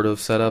system sort of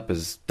setup?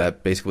 Is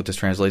that basically what this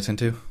translates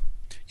into?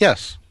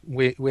 Yes,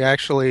 we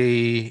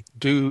actually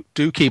do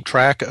keep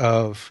track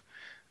of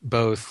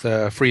both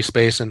free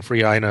space and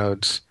free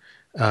inodes.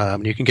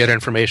 You can get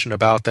information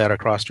about that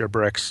across your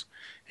bricks,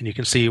 and you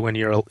can see when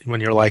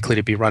you're likely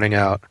to be running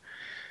out.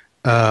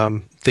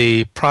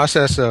 The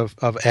process of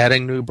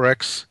adding new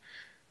bricks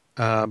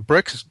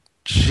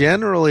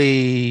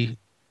generally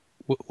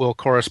will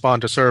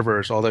correspond to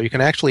servers, although you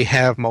can actually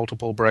have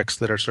multiple bricks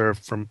that are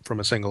served from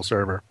a single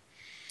server.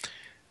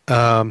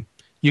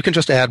 You can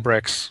just add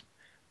bricks.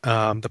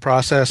 The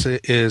process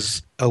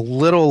is a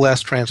little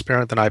less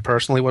transparent than I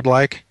personally would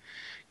like.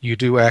 You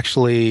do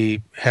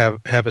actually have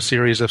a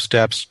series of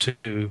steps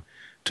to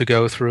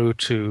go through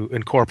to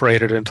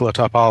incorporate it into a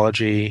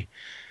topology,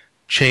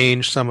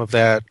 change some of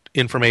that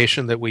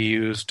information that we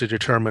use to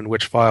determine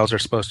which files are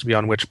supposed to be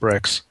on which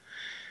bricks.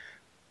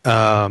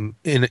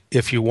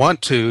 If you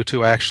want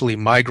to actually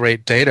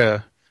migrate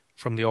data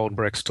from the old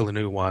bricks to the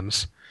new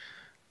ones,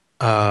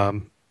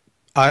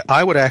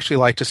 I would actually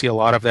like to see a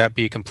lot of that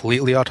be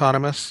completely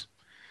autonomous,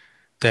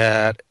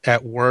 that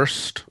at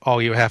worst all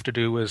you have to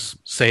do is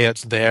say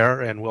it's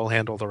there and we'll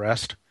handle the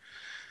rest.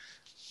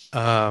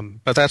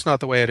 But that's not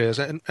the way it is.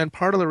 And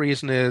part of the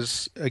reason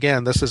is,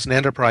 again, this is an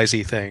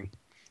enterprise-y thing.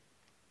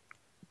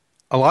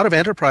 A lot of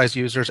enterprise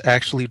users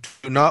actually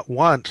do not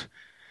want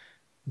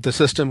the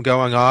system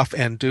going off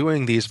and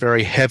doing these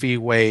very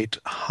heavyweight,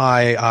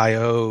 high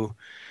I/O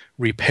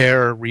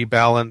repair,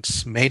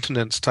 rebalance,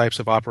 maintenance types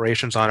of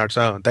operations on its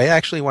own. They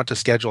actually want to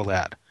schedule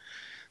that.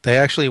 They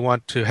actually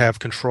want to have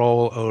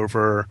control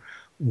over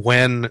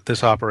when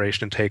this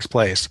operation takes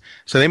place.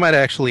 So they might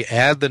actually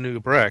add the new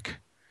brick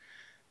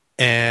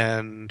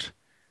and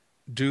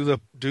do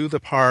the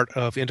part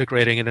of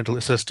integrating it into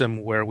the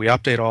system where we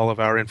update all of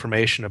our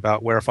information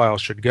about where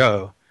files should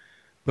go.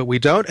 But we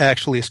don't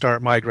actually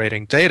start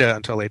migrating data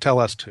until they tell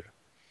us to.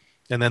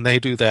 And then they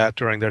do that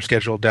during their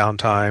scheduled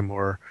downtime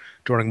or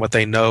during what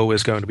they know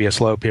is going to be a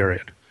slow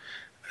period.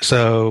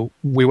 So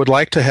we would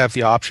like to have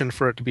the option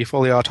for it to be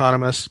fully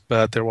autonomous,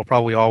 but there will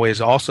probably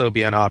always also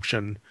be an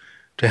option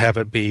to have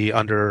it be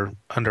under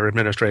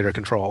administrator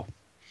control.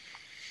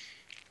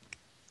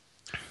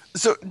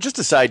 So just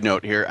a side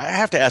note here, I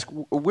have to ask,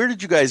 where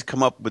did you guys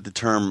come up with the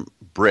term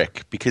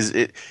brick? Because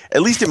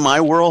at least in my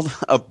world,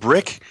 a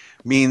brick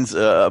means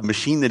a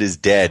machine that is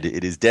dead.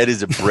 It is dead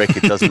as a brick.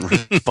 It doesn't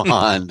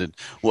respond and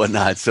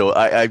whatnot. So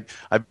I've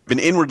been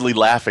inwardly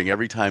laughing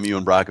every time you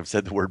and Brock have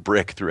said the word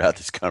brick throughout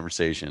this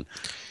conversation.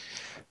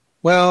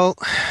 Well,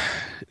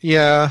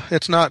 yeah,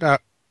 it's not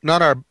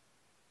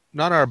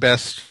our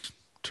best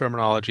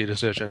terminology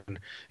decision.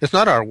 It's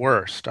not our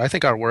worst. I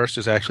think our worst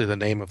is actually the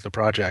name of the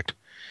project,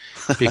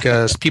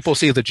 because people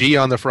see the G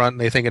on the front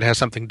and they think it has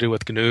something to do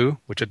with GNU,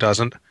 which it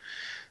doesn't.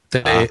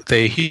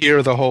 They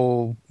hear the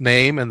whole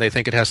name and they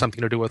think it has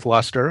something to do with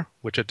Lustre,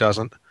 which it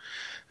doesn't.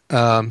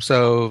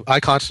 So I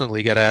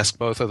constantly get asked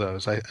both of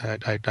those.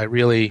 I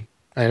really,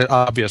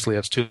 obviously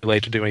it's too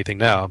late to do anything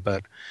now,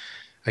 but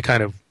I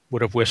kind of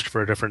would have wished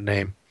for a different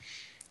name.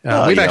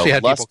 We've actually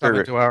had people come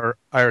into our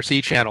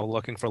RCE channel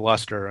looking for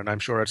Lustre, and I'm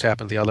sure it's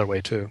happened the other way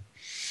too.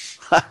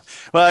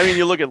 Well, I mean,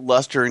 you look at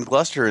Lustre and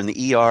Gluster and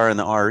the ER and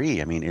the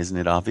RE. I mean, isn't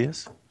it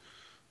obvious?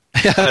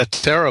 Yeah,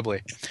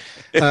 terribly.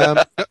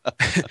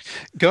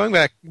 Going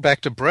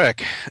back to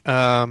brick,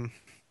 there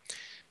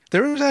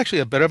is actually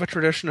a bit of a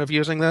tradition of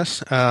using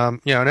this.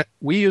 And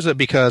we use it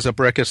because a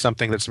brick is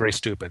something that's very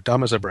stupid,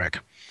 dumb as a brick.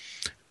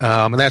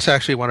 And that's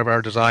actually one of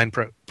our design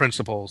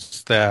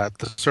principles, that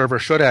the server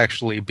should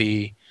actually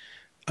be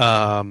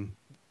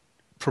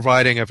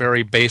providing a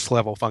very base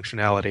level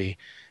functionality,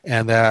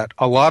 and that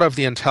a lot of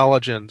the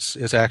intelligence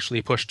is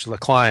actually pushed to the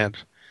client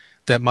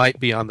that might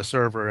be on the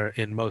server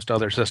in most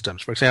other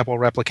systems. For example,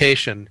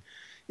 replication.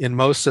 In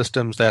most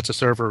systems, that's a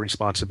server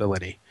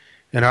responsibility.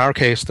 In our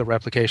case, the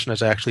replication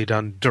is actually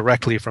done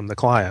directly from the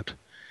client.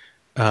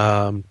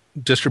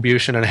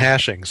 Distribution and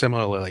hashing,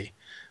 similarly,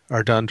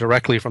 are done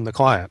directly from the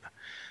client.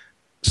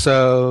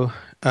 So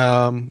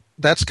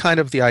that's kind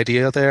of the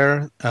idea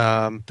there.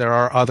 There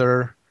are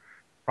other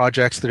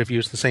projects that have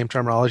used the same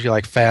terminology,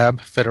 like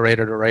FAB,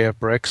 Federated Array of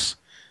Bricks,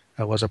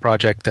 was a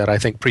project that I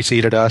think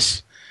preceded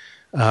us.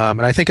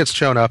 And I think it's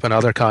shown up in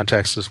other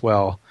contexts as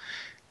well.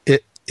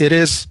 It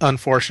is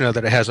unfortunate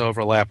that it has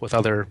overlap with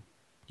other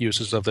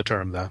uses of the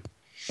term, though.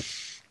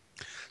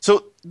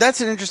 So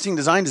That's an interesting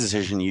design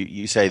decision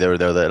you say there,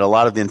 though, that a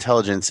lot of the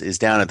intelligence is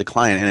down at the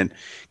client, and it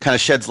kind of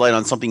sheds light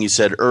on something you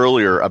said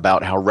earlier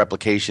about how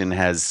replication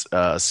has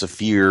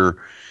severe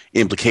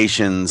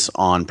implications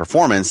on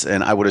performance.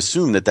 And I would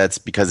assume that that's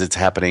because it's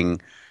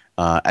happening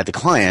at the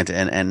client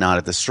and not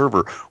at the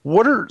server.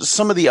 What are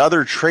some of the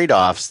other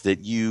trade-offs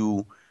that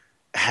you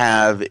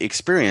have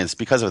experienced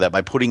because of that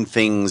by putting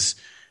things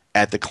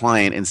at the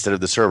client instead of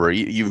the server?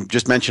 You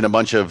just mentioned a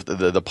bunch of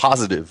the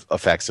positive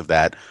effects of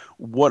that.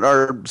 What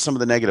are some of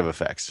the negative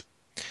effects?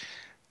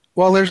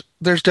 Well,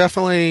 there's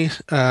definitely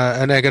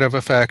a negative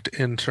effect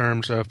in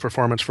terms of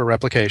performance for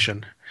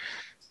replication.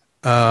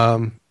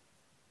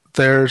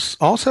 There's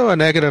also a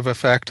negative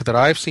effect that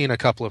I've seen a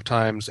couple of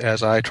times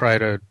as I try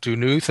to do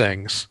new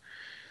things,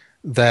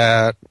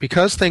 that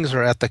because things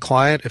are at the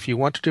client, if you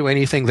want to do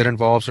anything that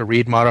involves a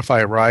read,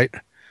 modify, write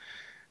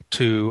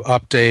to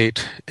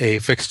update a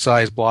fixed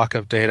size block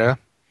of data,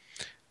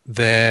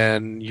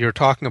 then you're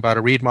talking about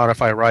a read,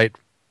 modify, write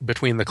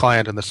between the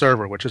client and the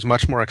server, which is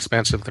much more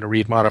expensive than a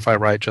read, modify,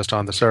 write just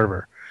on the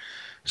server.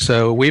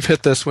 So we've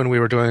hit this when we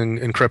were doing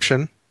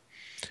encryption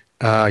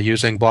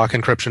using block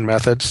encryption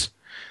methods.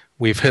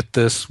 We've hit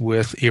this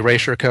with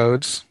erasure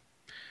codes.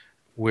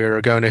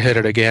 We're going to hit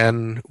it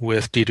again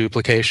with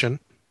deduplication.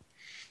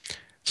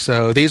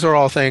 So these are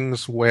all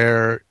things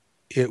where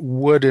it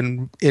would,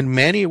 in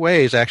many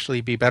ways,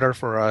 actually be better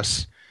for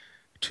us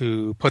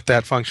to put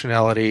that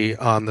functionality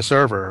on the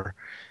server.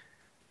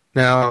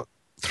 Now,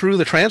 through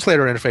the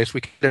translator interface,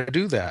 we can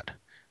do that.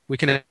 We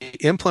can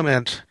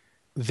implement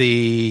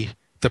the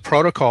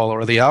protocol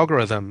or the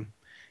algorithm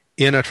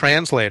in a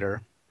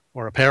translator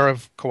or a pair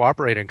of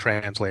cooperating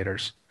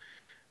translators,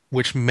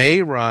 which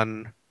may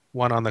run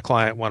one on the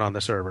client, one on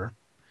the server,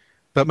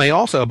 but may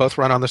also both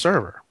run on the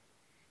server.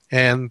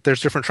 And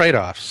there's different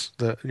trade-offs.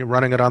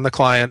 Running it on the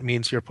client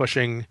means you're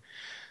pushing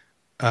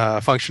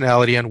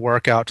functionality and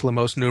work out to the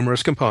most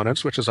numerous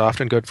components, which is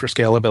often good for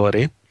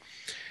scalability.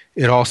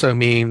 It also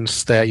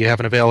means that you have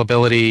an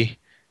availability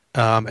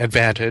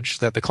advantage,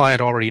 that the client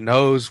already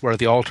knows where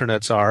the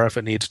alternates are if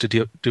it needs to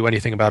do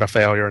anything about a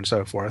failure and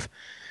so forth.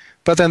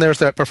 But then there's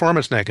that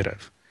performance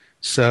negative.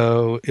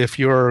 So if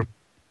you're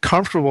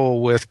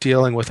comfortable with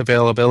dealing with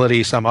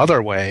availability some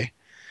other way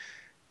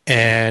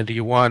and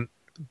you want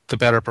the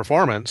better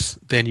performance,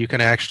 then you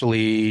can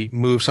actually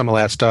move some of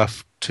that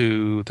stuff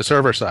to the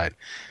server side.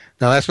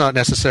 Now, that's not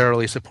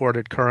necessarily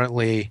supported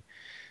currently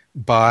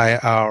by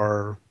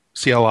our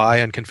CLI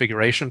and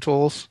configuration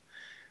tools.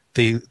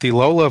 The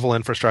low-level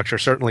infrastructure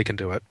certainly can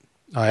do it.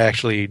 I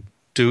actually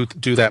do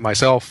that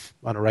myself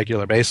on a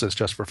regular basis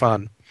just for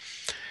fun.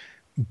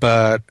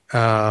 But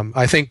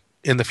I think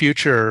in the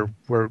future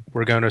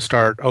we're going to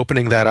start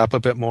opening that up a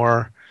bit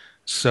more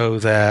so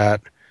that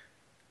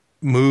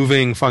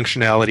moving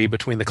functionality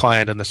between the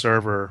client and the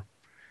server,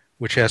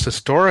 which has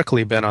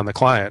historically been on the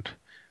client,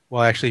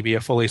 will actually be a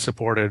fully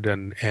supported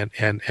and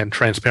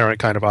transparent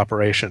kind of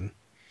operation.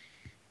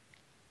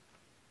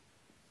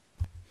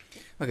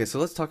 Okay, so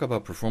let's talk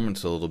about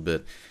performance a little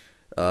bit.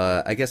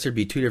 I guess there'd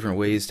be two different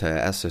ways to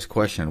ask this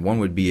question. One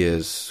would be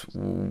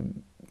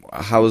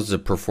how does the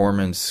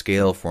performance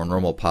scale for a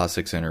normal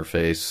POSIX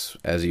interface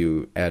as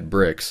you add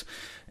bricks?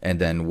 And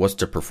then what's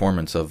the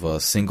performance of a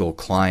single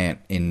client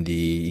in the,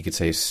 you could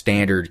say,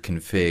 standard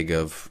config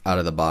of out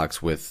of the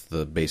box with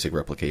the basic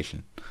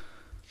replication?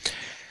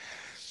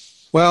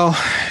 Well,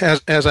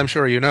 as I'm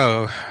sure you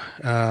know,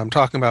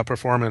 talking about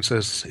performance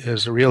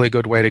is a really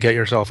good way to get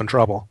yourself in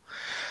trouble.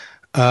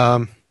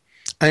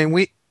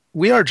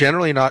 We are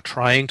generally not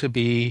trying to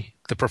be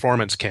the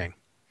performance king.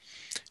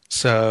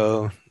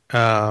 So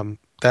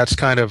that's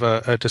kind of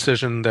a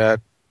decision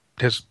that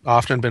has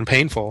often been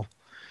painful,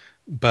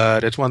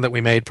 but it's one that we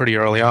made pretty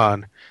early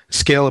on.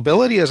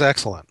 Scalability is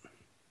excellent,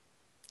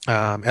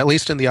 at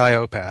least in the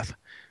I/O path.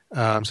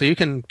 So you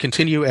can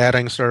continue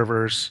adding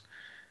servers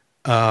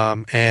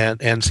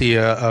and see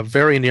a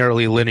very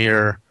nearly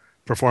linear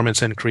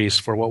performance increase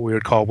for what we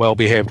would call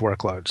well-behaved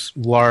workloads,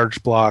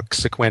 large block,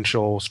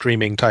 sequential,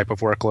 streaming type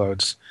of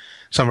workloads.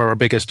 Some of our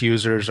biggest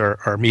users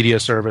are media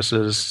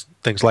services,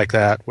 things like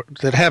that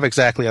have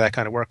exactly that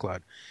kind of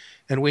workload.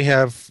 And we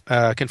have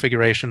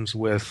configurations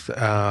with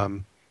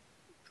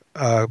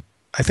I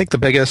think the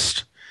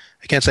biggest,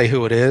 I can't say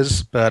who it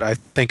is, but I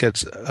think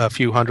it's a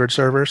few hundred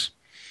servers.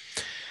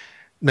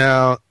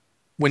 Now,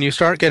 when you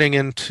start getting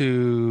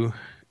into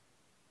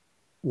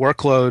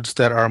workloads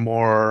that are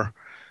more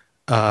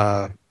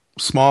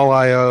small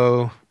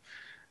I/O,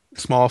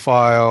 small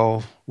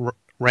file,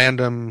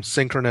 random,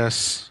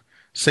 synchronous,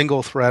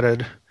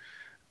 single-threaded,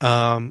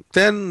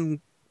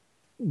 then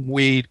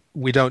we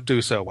don't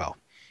do so well.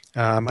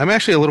 I'm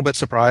actually a little bit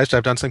surprised.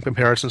 I've done some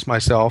comparisons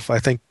myself. I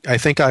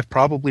think I've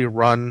probably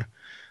run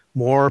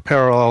more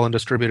parallel and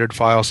distributed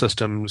file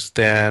systems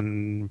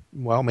than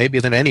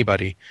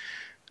anybody.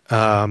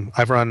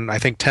 I've run, I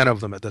think, 10 of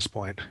them at this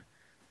point,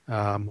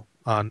 often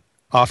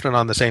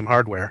on the same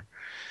hardware.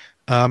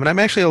 And I'm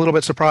actually a little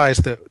bit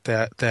surprised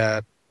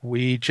that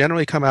we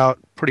generally come out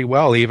pretty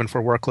well, even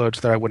for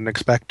workloads that I wouldn't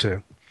expect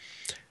to.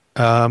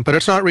 But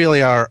it's not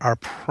really our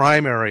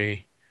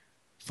primary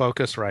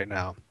focus right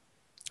now.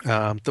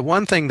 The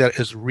one thing that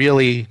is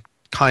really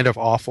kind of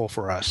awful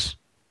for us,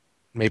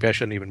 maybe I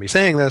shouldn't even be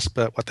saying this,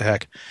 but what the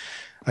heck,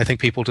 I think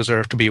people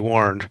deserve to be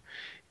warned,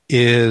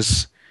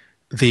 is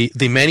the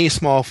many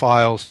small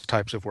files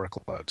types of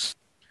workloads.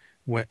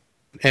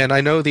 And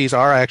I know these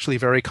are actually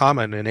very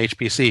common in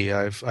HPC.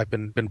 I've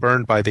been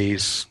burned by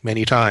these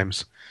many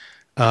times,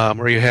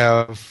 where you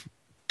have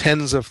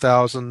tens of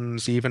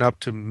thousands, even up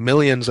to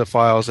millions of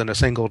files in a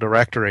single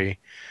directory.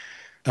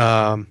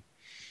 That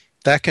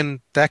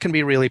can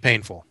be really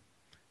painful,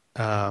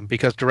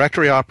 because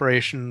directory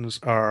operations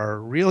are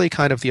really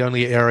kind of the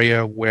only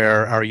area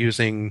where our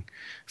using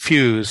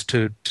Fuse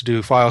to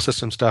do file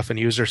system stuff in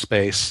user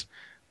space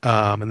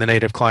in the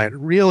native client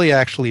really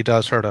actually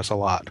does hurt us a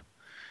lot.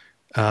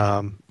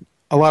 A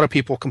lot of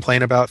people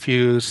complain about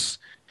Fuse.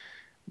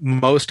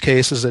 Most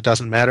cases it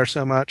doesn't matter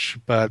so much,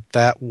 but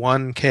that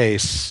one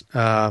case,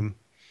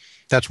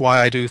 that's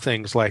why I do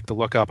things like the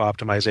lookup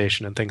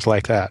optimization and things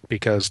like that,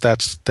 because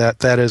that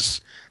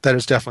is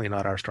definitely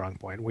not our strong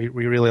point. We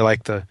really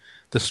like the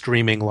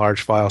streaming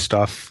large file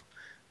stuff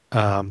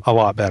a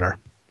lot better.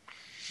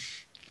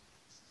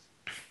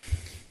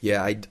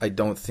 Yeah, I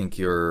don't think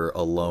you're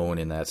alone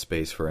in that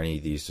space for any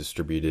of these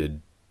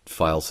distributed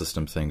file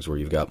system things where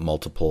you've got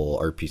multiple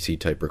RPC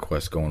type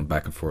requests going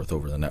back and forth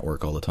over the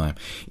network all the time.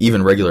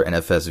 Even regular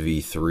NFS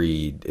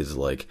v3 is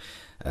like,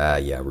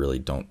 yeah, really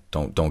don't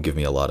give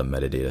me a lot of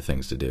metadata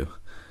things to do.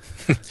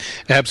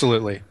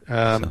 Absolutely.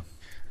 I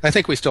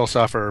think we still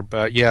suffer,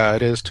 but yeah,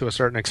 it is to a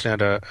certain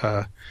extent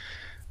a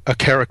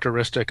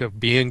characteristic of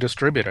being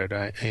distributed.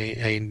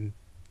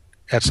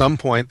 At some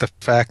point, the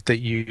fact that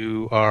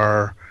you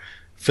are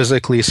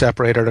physically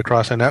separated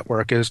across a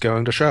network is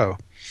going to show.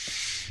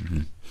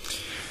 Mm-hmm.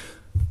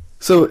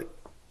 So,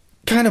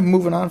 kind of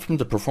moving on from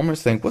the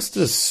performance thing, what's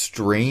the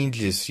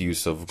strangest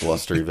use of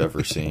Gluster you've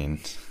ever seen?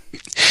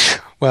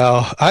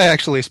 Well, I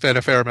actually spent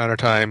a fair amount of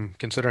time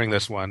considering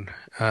this one.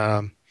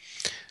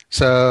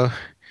 So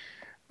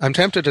I'm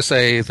tempted to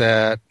say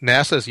that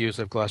NASA's use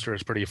of Gluster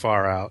is pretty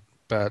far out,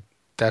 but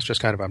that's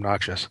just kind of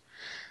obnoxious.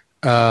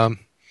 I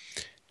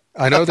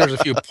know there's a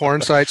few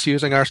porn sites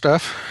using our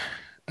stuff.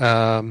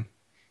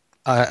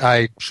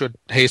 I should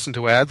hasten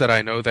to add that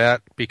I know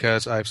that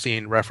because I've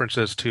seen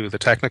references to the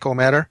technical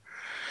matter.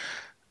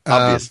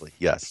 Obviously,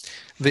 yes.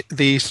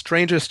 The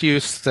strangest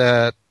use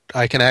that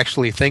I can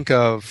actually think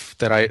of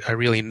that I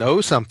really know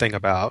something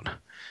about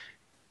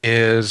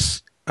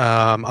is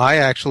I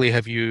actually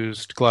have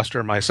used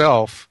Gluster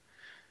myself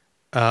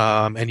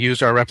and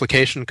used our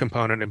replication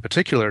component in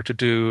particular to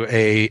do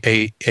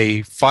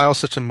a file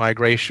system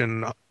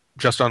migration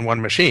just on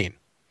one machine.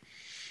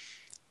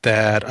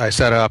 That I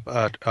set up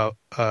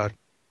a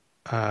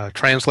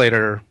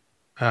translator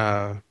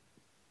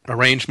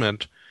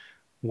arrangement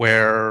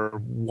where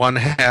one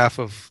half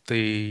of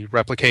the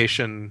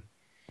replication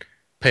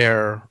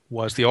pair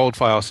was the old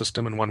file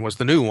system and one was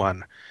the new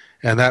one.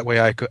 And that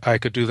way I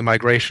could do the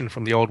migration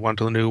from the old one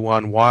to the new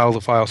one while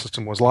the file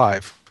system was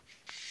live.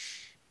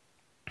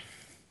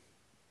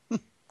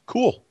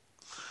 Cool.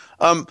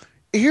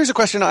 Here's a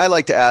question I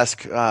like to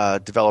ask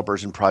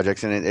developers and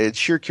projects, and it's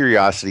sheer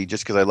curiosity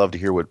just because I love to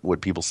hear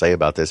what people say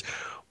about this.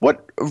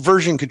 What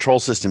version control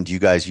system do you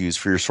guys use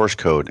for your source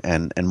code,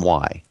 and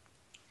why?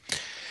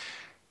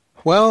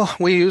 Well,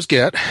 we use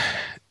Git.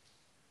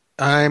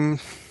 I'm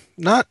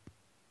not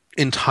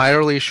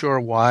entirely sure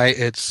why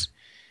it's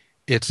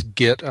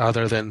Git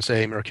other than,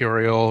 say,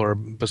 Mercurial or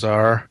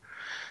Bazaar.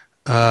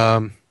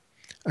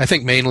 I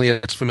think mainly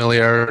it's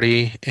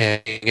familiarity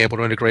and being able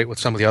to integrate with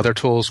some of the other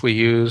tools we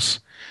use.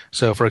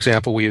 So, for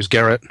example, we use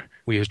Gerrit,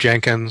 we use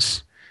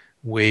Jenkins,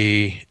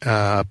 we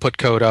put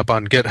code up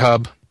on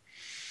GitHub.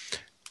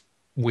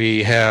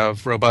 We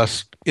have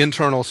robust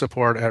internal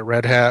support at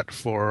Red Hat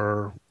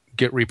for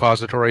Git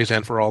repositories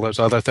and for all those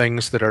other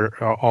things that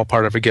are all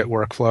part of a Git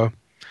workflow.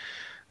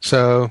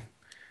 So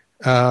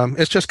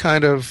it's just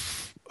kind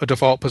of a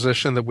default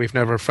position that we've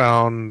never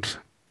found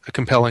a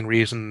compelling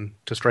reason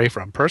to stray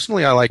from.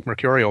 Personally, I like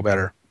Mercurial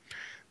better,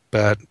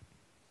 but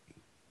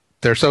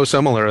they're so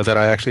similar that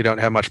I actually don't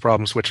have much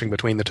problem switching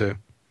between the two.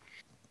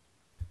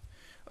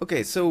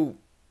 Okay, so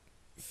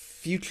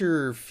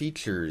future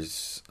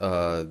features.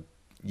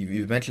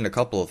 You've mentioned a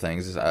couple of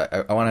things.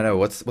 I want to know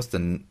what's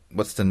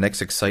the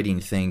next exciting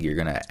thing you're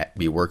going to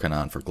be working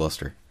on for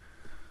Gluster.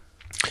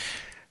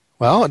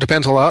 Well, it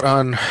depends a lot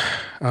on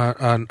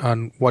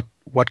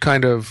what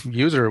kind of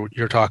user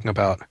you're talking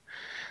about.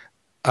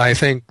 I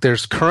think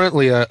there's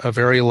currently a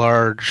very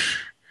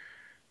large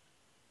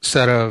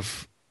set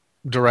of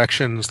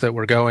directions that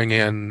we're going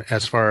in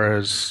as far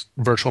as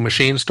virtual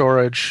machine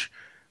storage,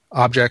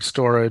 object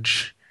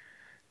storage,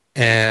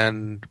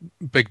 and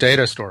big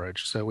data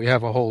storage. So we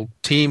have a whole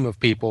team of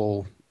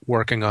people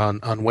working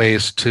on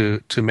ways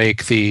to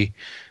make the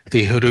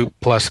Hadoop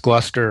plus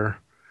Gluster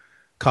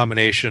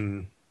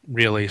combination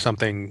really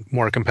something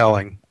more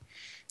compelling.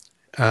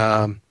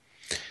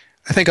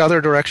 I think other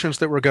directions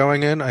that we're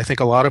going in, I think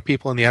a lot of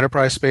people in the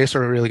enterprise space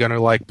are really going to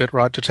like bit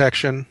rot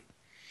detection.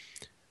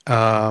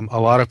 A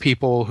lot of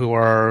people who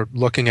are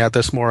looking at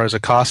this more as a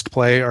cost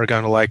play are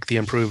going to like the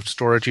improved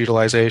storage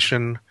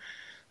utilization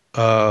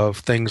of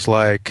things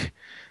like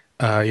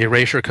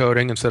erasure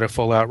coding instead of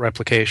full-out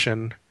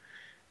replication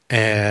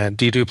and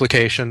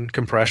deduplication,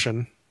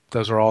 compression.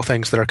 Those are all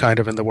things that are kind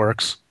of in the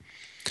works.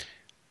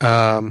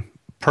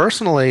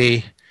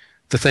 Personally,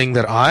 the thing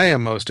that I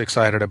am most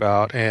excited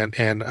about,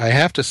 and I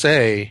have to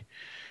say,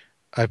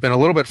 I've been a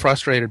little bit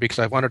frustrated because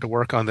I've wanted to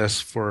work on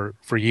this for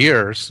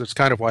years. It's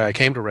kind of why I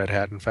came to Red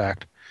Hat, in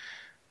fact.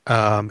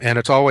 And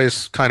it's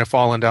always kind of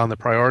fallen down the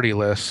priority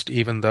list,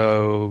 even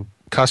though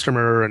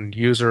customer and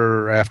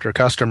user after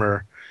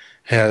customer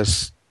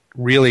has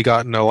really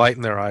gotten a light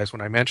in their eyes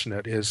when I mention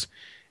it, is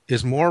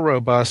more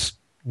robust,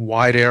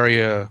 wide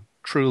area,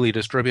 truly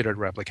distributed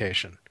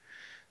replication.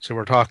 So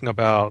we're talking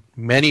about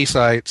many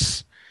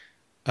sites.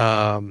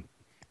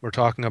 We're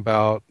talking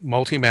about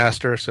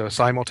multi-master, so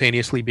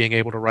simultaneously being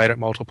able to write at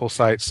multiple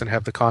sites and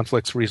have the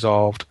conflicts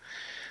resolved.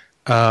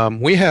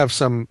 We have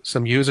some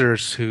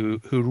users who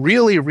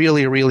really,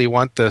 really, really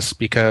want this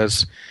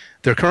because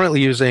they're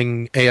currently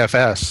using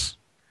AFS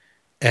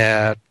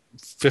at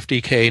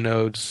 50K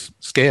nodes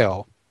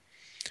scale,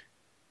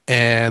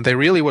 and they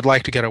really would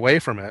like to get away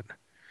from it.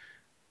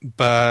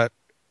 But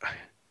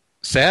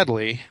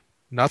sadly,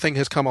 nothing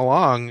has come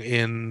along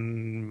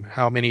in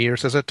how many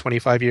years is it?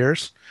 25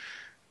 years?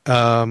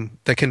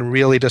 That can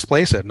really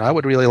displace it. And I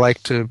would really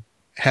like to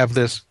have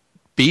this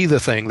be the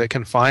thing that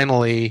can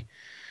finally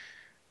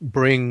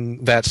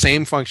bring that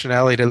same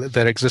functionality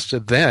that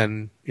existed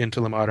then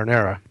into the modern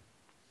era.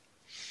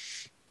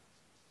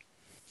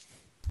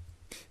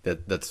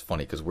 That's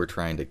funny because we're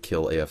trying to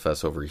kill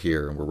AFS over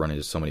here, and we're running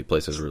to so many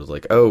places where it's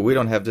like, oh, we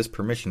don't have this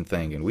permission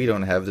thing, and we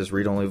don't have this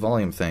read-only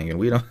volume thing, and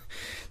we don't.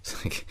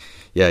 It's like,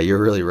 yeah,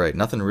 you're really right.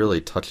 Nothing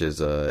really touches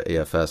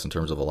AFS in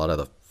terms of a lot of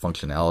the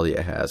functionality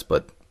it has,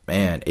 but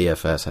man,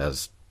 AFS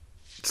has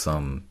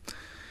some.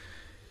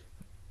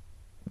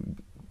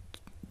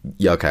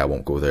 Yeah, okay, I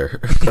won't go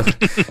there.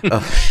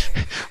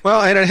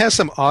 Well, and it has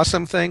some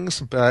awesome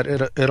things, but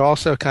it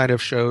also kind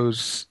of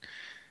shows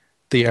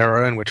the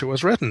era in which it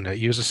was written. It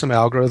uses some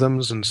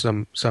algorithms and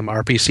some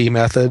RPC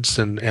methods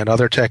and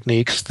other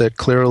techniques that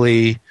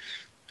clearly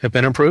have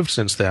been improved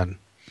since then.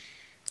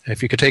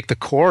 If you could take the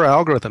core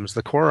algorithms,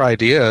 the core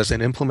ideas,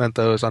 and implement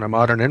those on a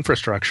modern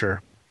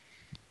infrastructure,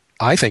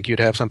 I think you'd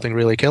have something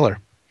really killer.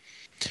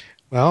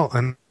 Well,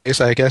 and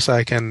I guess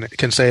I can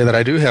say that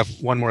I do have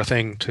one more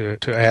thing to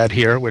add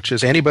here, which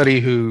is anybody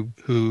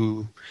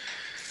who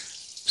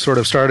sort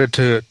of started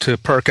to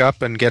perk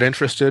up and get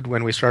interested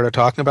when we started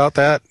talking about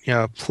that,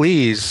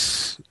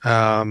 please,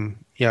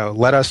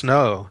 let us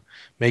know.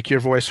 Make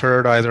your voice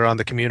heard either on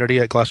the community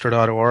at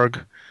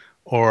gluster.org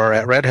or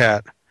at Red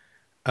Hat.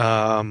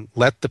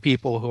 Let the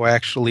people who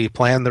actually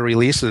plan the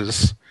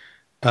releases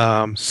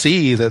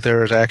see that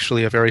there is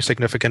actually a very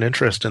significant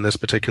interest in this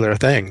particular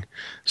thing.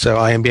 So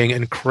I am being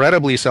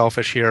incredibly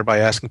selfish here by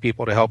asking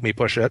people to help me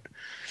push it,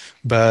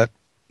 but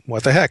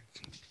what the heck?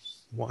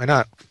 Why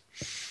not?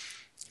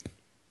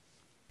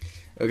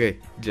 Okay,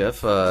 Jeff,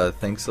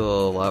 thanks a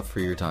lot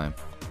for your time.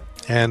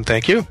 And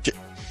thank you.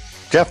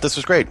 Jeff, this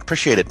was great.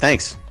 Appreciate it.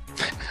 Thanks.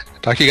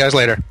 Talk to you guys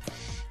later.